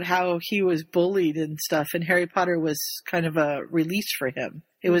talking about how he was bullied and stuff, and Harry Potter was kind of a release for him.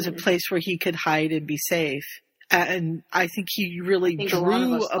 It was a place where he could hide and be safe. And I think he really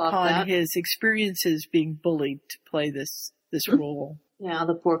drew upon his experiences being bullied to play this role. Yeah,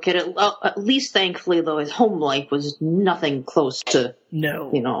 the poor kid. At least, thankfully, though, his home life was nothing close to. No.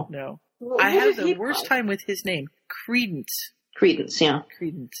 Well, I had the worst time with his name, Credence. Yeah.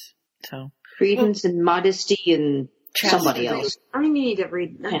 Credence. So. Credence and Modesty and somebody else. I need to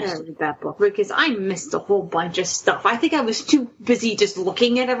read that book because I missed a whole bunch of stuff. I think I was too busy just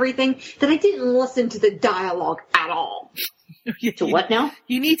looking at everything that I didn't listen to the dialogue at all. To what now?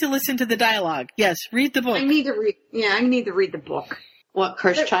 You need to listen to the dialogue. Yes, read the book. I need to read the book. What,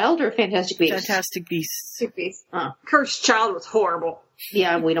 Cursed Child or Fantastic Beasts? Fantastic Beasts. Cursed Child was horrible.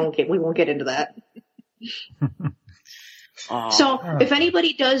 Yeah, we won't get into that. So, if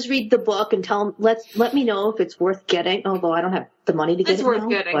anybody does read the book and let me know if it's worth getting. Although I don't have the money to get it. It's worth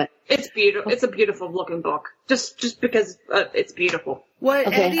getting. But... It's beautiful. It's a beautiful looking book. Just because it's beautiful. What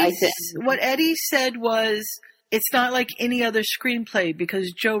Eddie said was, it's not like any other screenplay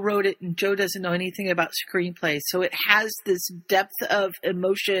because Joe wrote it and Joe doesn't know anything about screenplays. So it has this depth of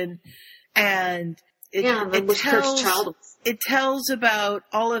emotion, and it tells about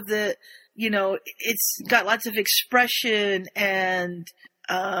all of the. It's got lots of expression and,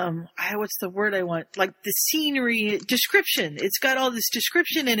 what's the word I want? Like the scenery description. It's got all this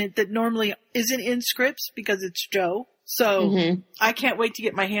description in it that normally isn't in scripts because it's Joe. So I can't wait to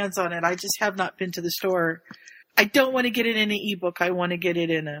get my hands on it. I just have not been to the store. I don't want to get it in an ebook. I want to get it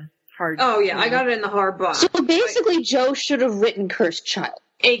in a hard. Oh yeah, I got it in the hard book. So basically, Joe should have written Cursed Child.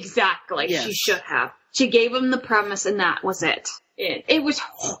 Exactly, yes. She should have. She gave him the premise, and that was it. It was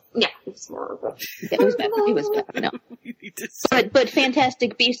horrible. Yeah, it was bad. It was bad. No. But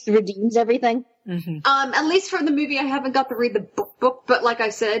Fantastic Beasts redeems everything. At least for the movie, I haven't got to read the book. But like I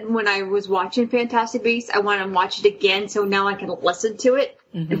said, when I was watching Fantastic Beasts, I want to watch it again, so now I can listen to it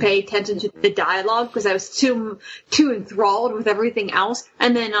and pay attention to the dialogue because I was too enthralled with everything else.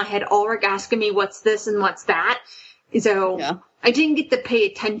 And then I had Ulrich asking me what's this and what's that. So I didn't get to pay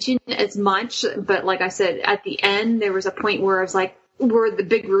attention as much, but like I said, at the end, there was a point where I was like, where the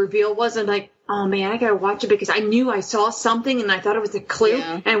big reveal was, and like, oh man, I gotta watch it because I knew I saw something and I thought it was a clue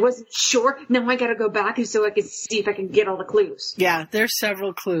and I wasn't sure. Now I gotta go back and so I can see if I can get all the clues. Yeah, there's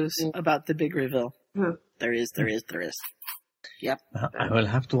several clues about the big reveal. There is. Yep. I will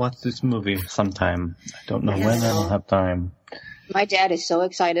have to watch this movie sometime. I don't know when I will have time. My dad is so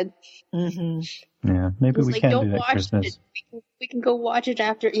excited. Mm-hmm. Yeah, maybe we can do that watch Christmas. it. We can go watch it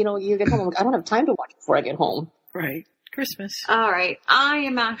after, you get home. I don't have time to watch it before I get home. Right. Christmas. All right. I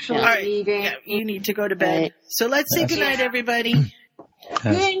am actually leaving. Yeah, you need to go to bed. Right. So let's say goodnight, everybody. Good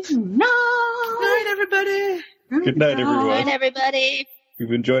night. Good night, everybody. Good night, everyone. Good night, everybody.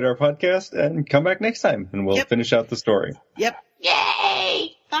 You've enjoyed our podcast, and come back next time, and we'll finish out the story. Yep.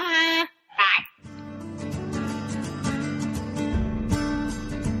 Yay! Bye.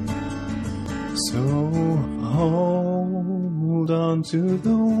 So hold on to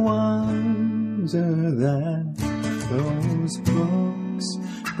the wonder that those books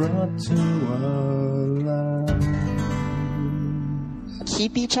brought to our lives.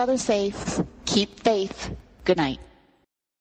 Keep each other safe. Keep faith. Good night.